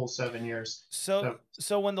for the full 7 years. So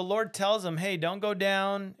when the Lord tells them, "Hey, don't go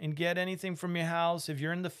down and get anything from your house. If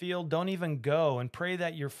you're in the field, don't even go, and pray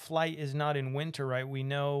that your flight is not in winter." Right? We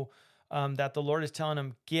know that the Lord is telling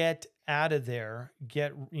them, "Get out of there.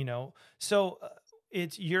 Get So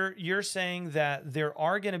it's you're saying that there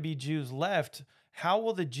are going to be Jews left. How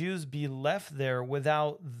will the Jews be left there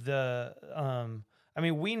without the? I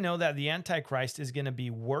mean, we know that the Antichrist is going to be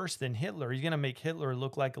worse than Hitler. He's going to make Hitler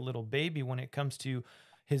look like a little baby when it comes to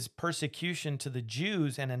his persecution to the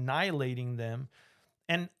Jews and annihilating them.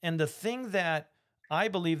 And the thing that I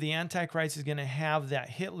believe the Antichrist is going to have that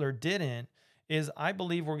Hitler didn't is, I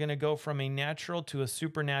believe we're going to go from a natural to a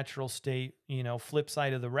supernatural state, flip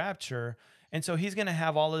side of the rapture. And so he's going to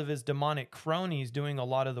have all of his demonic cronies doing a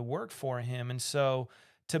lot of the work for him. And so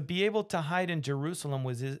to be able to hide in Jerusalem,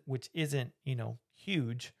 which isn't,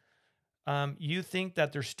 huge, you think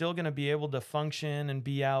that they're still going to be able to function and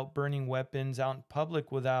be out burning weapons out in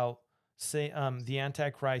public without, say, the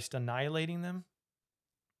Antichrist annihilating them?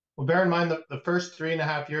 Well, bear in mind that the first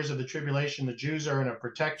 3.5 years of the tribulation, the Jews are in a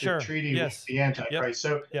protected Sure. treaty with Yes. the Yep. Antichrist.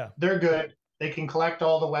 So Yeah. they're good. They can collect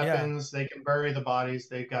all the Yeah. weapons, they can bury the bodies,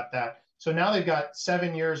 they've got that. So now they've got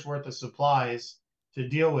 7 years worth of supplies to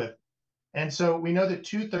deal with. And so we know that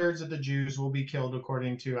 2/3 of the Jews will be killed,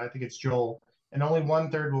 according to, I think it's Joel, and only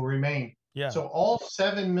 1/3 will remain. Yeah. So all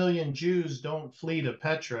 7 million Jews don't flee to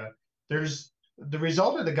Petra. There's the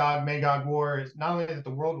result of the Gog Magog war is not only that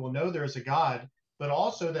the world will know there is a God, but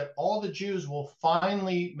also that all the Jews will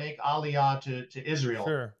finally make Aliyah to Israel.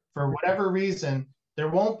 Sure. For whatever reason, there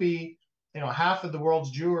won't be, half of the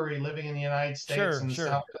world's Jewry living in the United States and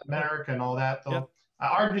South America and all that. Yep.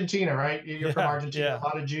 Argentina, right? You're from Argentina, a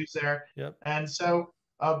lot of Jews there. Yep. And so,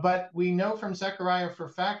 but we know from Zechariah for a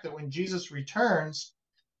fact that when Jesus returns,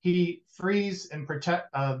 he frees and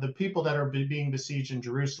protect the people that are being besieged in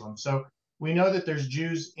Jerusalem. So we know that there's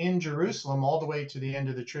Jews in Jerusalem all the way to the end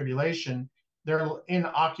of the tribulation. They're in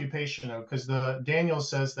occupation though, because the Daniel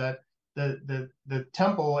says that the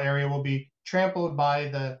temple area will be trampled by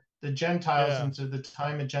the Gentiles until the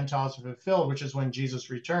time of Gentiles are fulfilled, which is when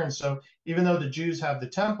Jesus returns. So even though the Jews have the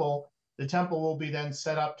temple will be then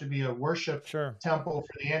set up to be a worship temple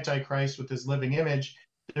for the Antichrist with his living image.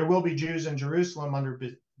 There will be Jews in Jerusalem under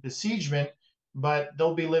besiegement, but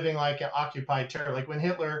they'll be living like an occupied territory. Like when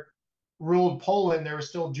Hitler ruled Poland, there were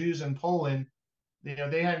still Jews in Poland. They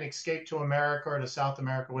hadn't escaped to America or to South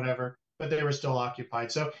America, whatever, but they were still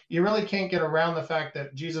occupied. So you really can't get around the fact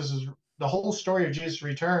that the whole story of Jesus'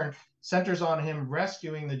 return centers on him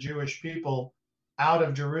rescuing the Jewish people out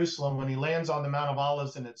of Jerusalem when he lands on the Mount of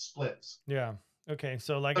Olives and it splits. Yeah. Okay.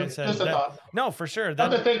 So like I said, no, for sure.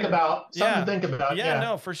 Something to think about. Yeah,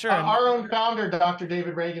 no, for sure. Our own founder, Dr.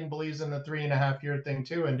 David Reagan, believes in the 3.5 year thing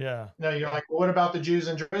too. And you're like, well, what about the Jews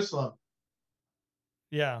in Jerusalem?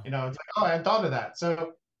 Yeah. It's like, oh, I hadn't thought of that.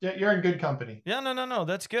 So You're in good company. Yeah, no, no, no.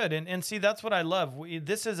 That's good. And see, that's what I love.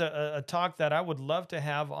 This is a talk that I would love to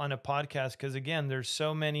have on a podcast because again, there's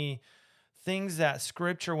so many things that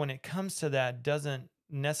scripture, when it comes to that, doesn't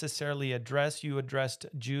necessarily address. You addressed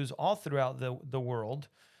Jews all throughout the world.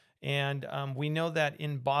 And we know that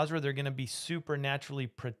in Basra, they're going to be supernaturally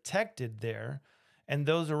protected there. And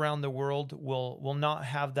those around the world will not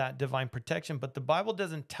have that divine protection. But the Bible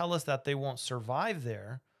doesn't tell us that they won't survive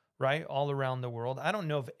there, right? All around the world. I don't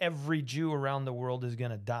know if every Jew around the world is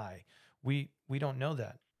going to die. We don't know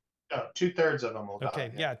that. No, 2/3 of them will Okay,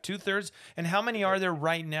 die. yeah, 2/3. And how many are there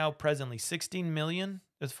right now presently? 16 million,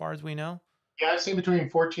 as far as we know? Yeah, I've seen between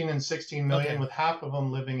 14 and 16 million, Okay. with half of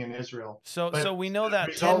them living in Israel. So But we know the that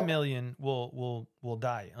 10 result, million will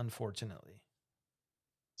die, unfortunately.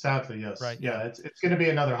 sadly, yes. Right, yeah. Yeah, it's going to be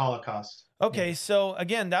another Holocaust. Yeah. Okay, so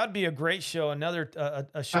again, that would be a great show, another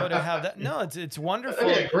a show to have that. No, it's wonderful.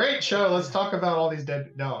 Okay, great show. Let's talk about all these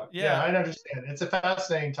dead. No, yeah, Yeah. I understand. It's a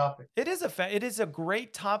fascinating topic. It is it is a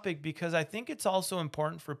great topic because I think it's also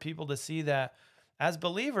important for people to see that as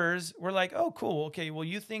believers, we're like, oh, cool, okay, well,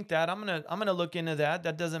 you think that I'm gonna look into that.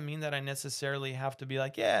 That doesn't mean that I necessarily have to be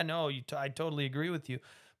like, yeah, no, I totally agree with you.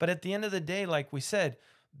 But at the end of the day, like we said,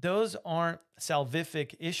 those aren't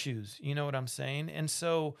salvific issues. You know what I'm saying? And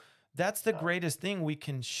so that's the greatest thing. We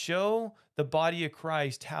can show the body of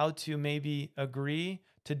Christ how to maybe agree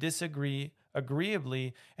to disagree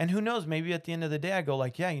agreeably. And who knows, maybe at the end of the day, I go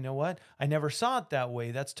like, yeah, you know what? I never saw it that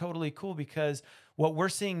way. That's totally cool because what we're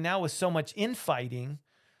seeing now is so much infighting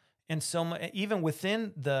and so much, even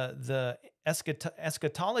within the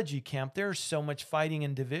eschatology camp, there's so much fighting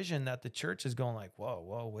and division that the church is going like,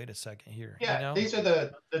 whoa, wait a second here, you Yeah, know? these are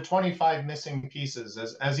the 25 missing pieces.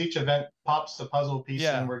 As each event pops the puzzle piece in,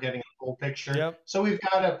 Yeah. we're getting a full picture. Yep. So we've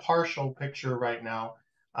got a partial picture right now.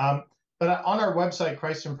 But on our website,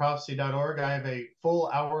 christinprophecy.org, I have a full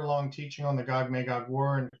hour-long teaching on the Gog-Magog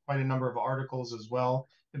War and quite a number of articles as well.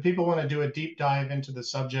 If people want to do a deep dive into the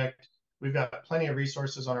subject, we've got plenty of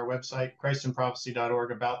resources on our website,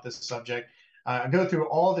 christinprophecy.org, about this subject. I go through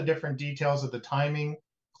all the different details of the timing,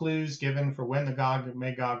 clues given for when the Gog and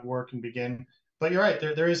Magog war can begin. But you're right,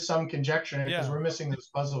 there is some conjecture because Yeah. we're missing those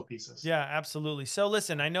puzzle pieces. Yeah, absolutely. So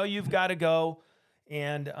listen, I know you've got to go,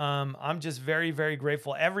 and I'm just very, very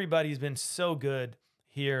grateful. Everybody's been so good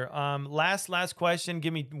here. Last question.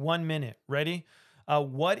 Give me 1 minute. Ready?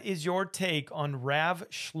 What is your take on Rav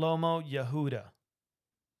Shlomo Yehuda?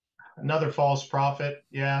 Another false prophet.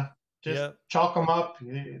 Yeah. Just Yep. chalk them up.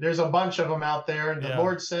 There's a bunch of them out there. The Yeah.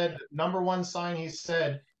 Lord said, number one sign he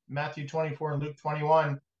said, Matthew 24 and Luke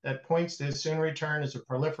 21, that points to his soon return is a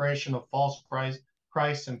proliferation of false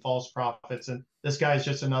Christ and false prophets. And this guy's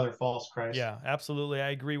just another false Christ. Yeah, absolutely.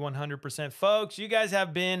 I agree 100%. Folks, you guys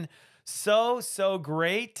have been so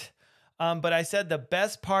great. But I said the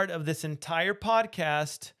best part of this entire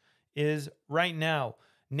podcast is right now.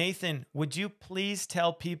 Nathan, would you please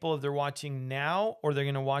tell people if they're watching now or they're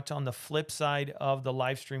going to watch on the flip side of the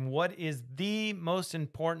live stream, what is the most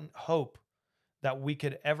important hope that we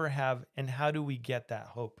could ever have, and how do we get that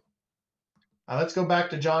hope? Let's go back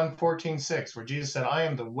to John 14:6, where Jesus said, I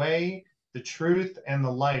am the way, the truth, and the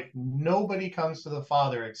life. Nobody comes to the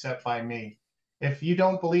Father except by me. If you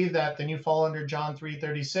don't believe that, then you fall under John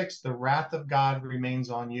 3:36. The wrath of God remains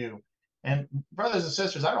on you. And brothers and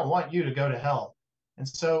sisters, I don't want you to go to hell. And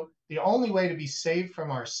so the only way to be saved from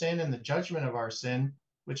our sin and the judgment of our sin,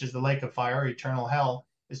 which is the lake of fire, eternal hell,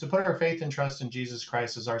 is to put our faith and trust in Jesus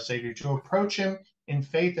Christ as our Savior, to approach him in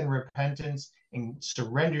faith and repentance and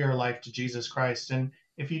surrender your life to Jesus Christ. And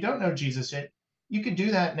if you don't know Jesus yet, you could do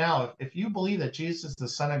that now. If you believe that Jesus is the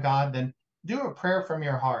Son of God, then do a prayer from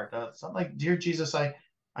your heart. Something like, Dear Jesus, I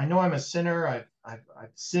know I'm a sinner. I've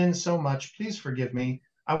sinned so much. Please forgive me.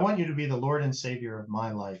 I want you to be the Lord and Savior of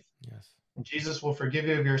my life. Yes. And Jesus will forgive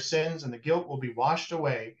you of your sins, and the guilt will be washed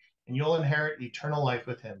away, and you'll inherit eternal life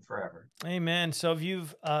with him forever. Amen. So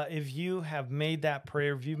if you have made that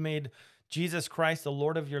prayer, if you've made Jesus Christ the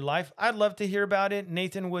Lord of your life, I'd love to hear about it.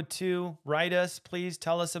 Nathan would too. Write us, please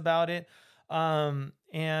tell us about it.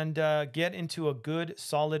 And get into a good,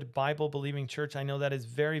 solid Bible-believing church. I know that is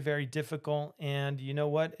very, very difficult. And you know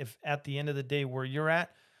what? If at the end of the day where you're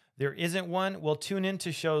at, there isn't one, well, tune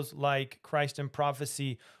into shows like Christ in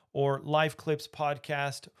Prophecy or Life Clips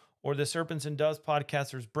podcast or the Serpents and Doves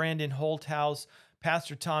podcast. There's Brandon Holthouse,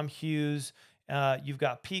 Pastor Tom Hughes. You've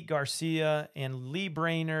got Pete Garcia and Lee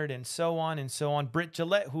Brainerd and so on and so on. Britt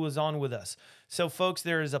Gillette, who was on with us. So, folks,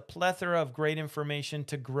 there is a plethora of great information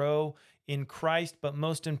to grow in Christ, but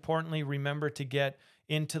most importantly, remember to get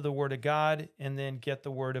into the Word of God and then get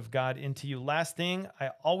the Word of God into you. Last thing,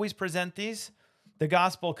 I always present these, the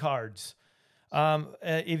gospel cards.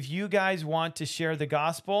 If you guys want to share the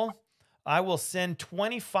gospel, I will send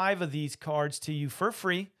 25 of these cards to you for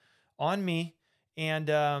free on me.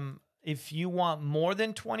 And if you want more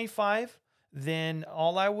than 25, then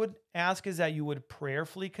all I would ask is that you would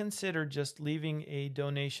prayerfully consider just leaving a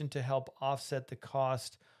donation to help offset the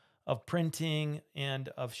cost of printing and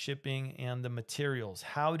of shipping and the materials.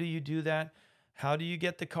 How do you do that? How do you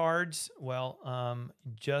get the cards? Well,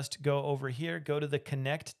 just go over here, go to the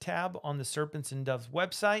Connect tab on the Serpents and Doves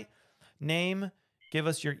website, name, give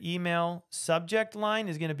us your email, subject line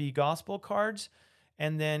is going to be gospel cards,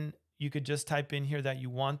 and then you could just type in here that you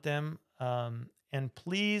want them. And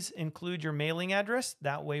please include your mailing address.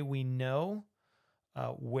 That way we know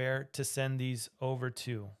where to send these over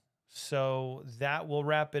to. So that will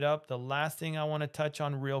wrap it up. The last thing I want to touch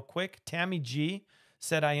on real quick, Tammy G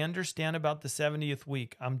said, I understand about the 70th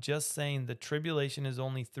week. I'm just saying the tribulation is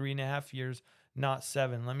only 3.5 years, not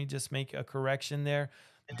 7. Let me just make a correction there.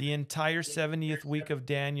 The entire 70th week of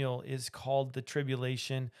Daniel is called the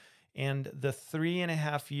tribulation, and the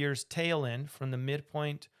 3.5 years tail end from the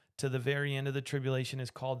midpoint to the very end of the tribulation is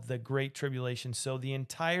called the Great Tribulation. So the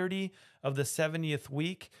entirety of the 70th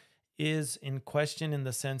week is in question in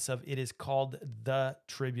the sense of it is called the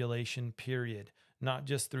tribulation period, not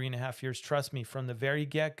just 3.5 years. Trust me, from the very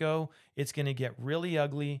get-go, it's going to get really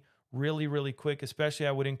ugly, really, really quick. Especially,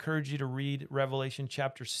 I would encourage you to read Revelation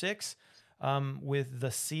chapter 6 with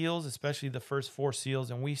the seals, especially the first 4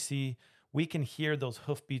 seals, and we can hear those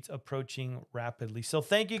hoofbeats approaching rapidly. So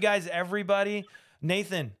thank you guys, everybody.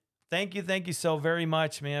 Nathan, thank you so very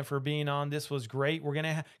much, man, for being on. This was great. We're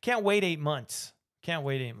gonna can't wait 8 months. Can't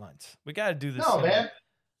wait 8 months. We got to do this. No, soon. man.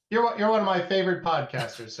 You're one of my favorite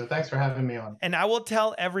podcasters, so thanks for having me on. And I will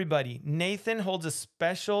tell everybody, Nathan holds a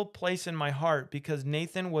special place in my heart because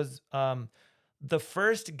Nathan was the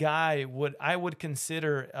first guy I would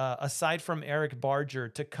consider, aside from Eric Barger,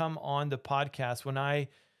 to come on the podcast when I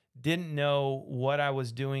didn't know what I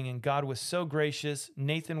was doing, and God was so gracious.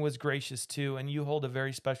 Nathan was gracious too, and you hold a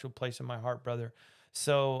very special place in my heart, brother.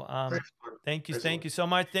 So thank you so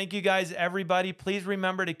much. Thank you guys, everybody. Please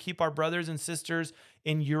remember to keep our brothers and sisters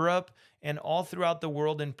in Europe and all throughout the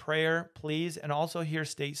world in prayer, please. And also here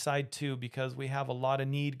stateside too, because we have a lot of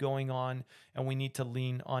need going on and we need to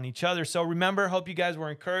lean on each other. So remember, hope you guys were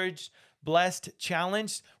encouraged, blessed,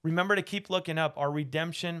 challenged. Remember to keep looking up. Our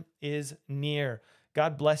redemption is near.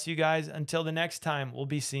 God bless you guys. Until the next time, we'll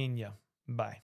be seeing you. Bye.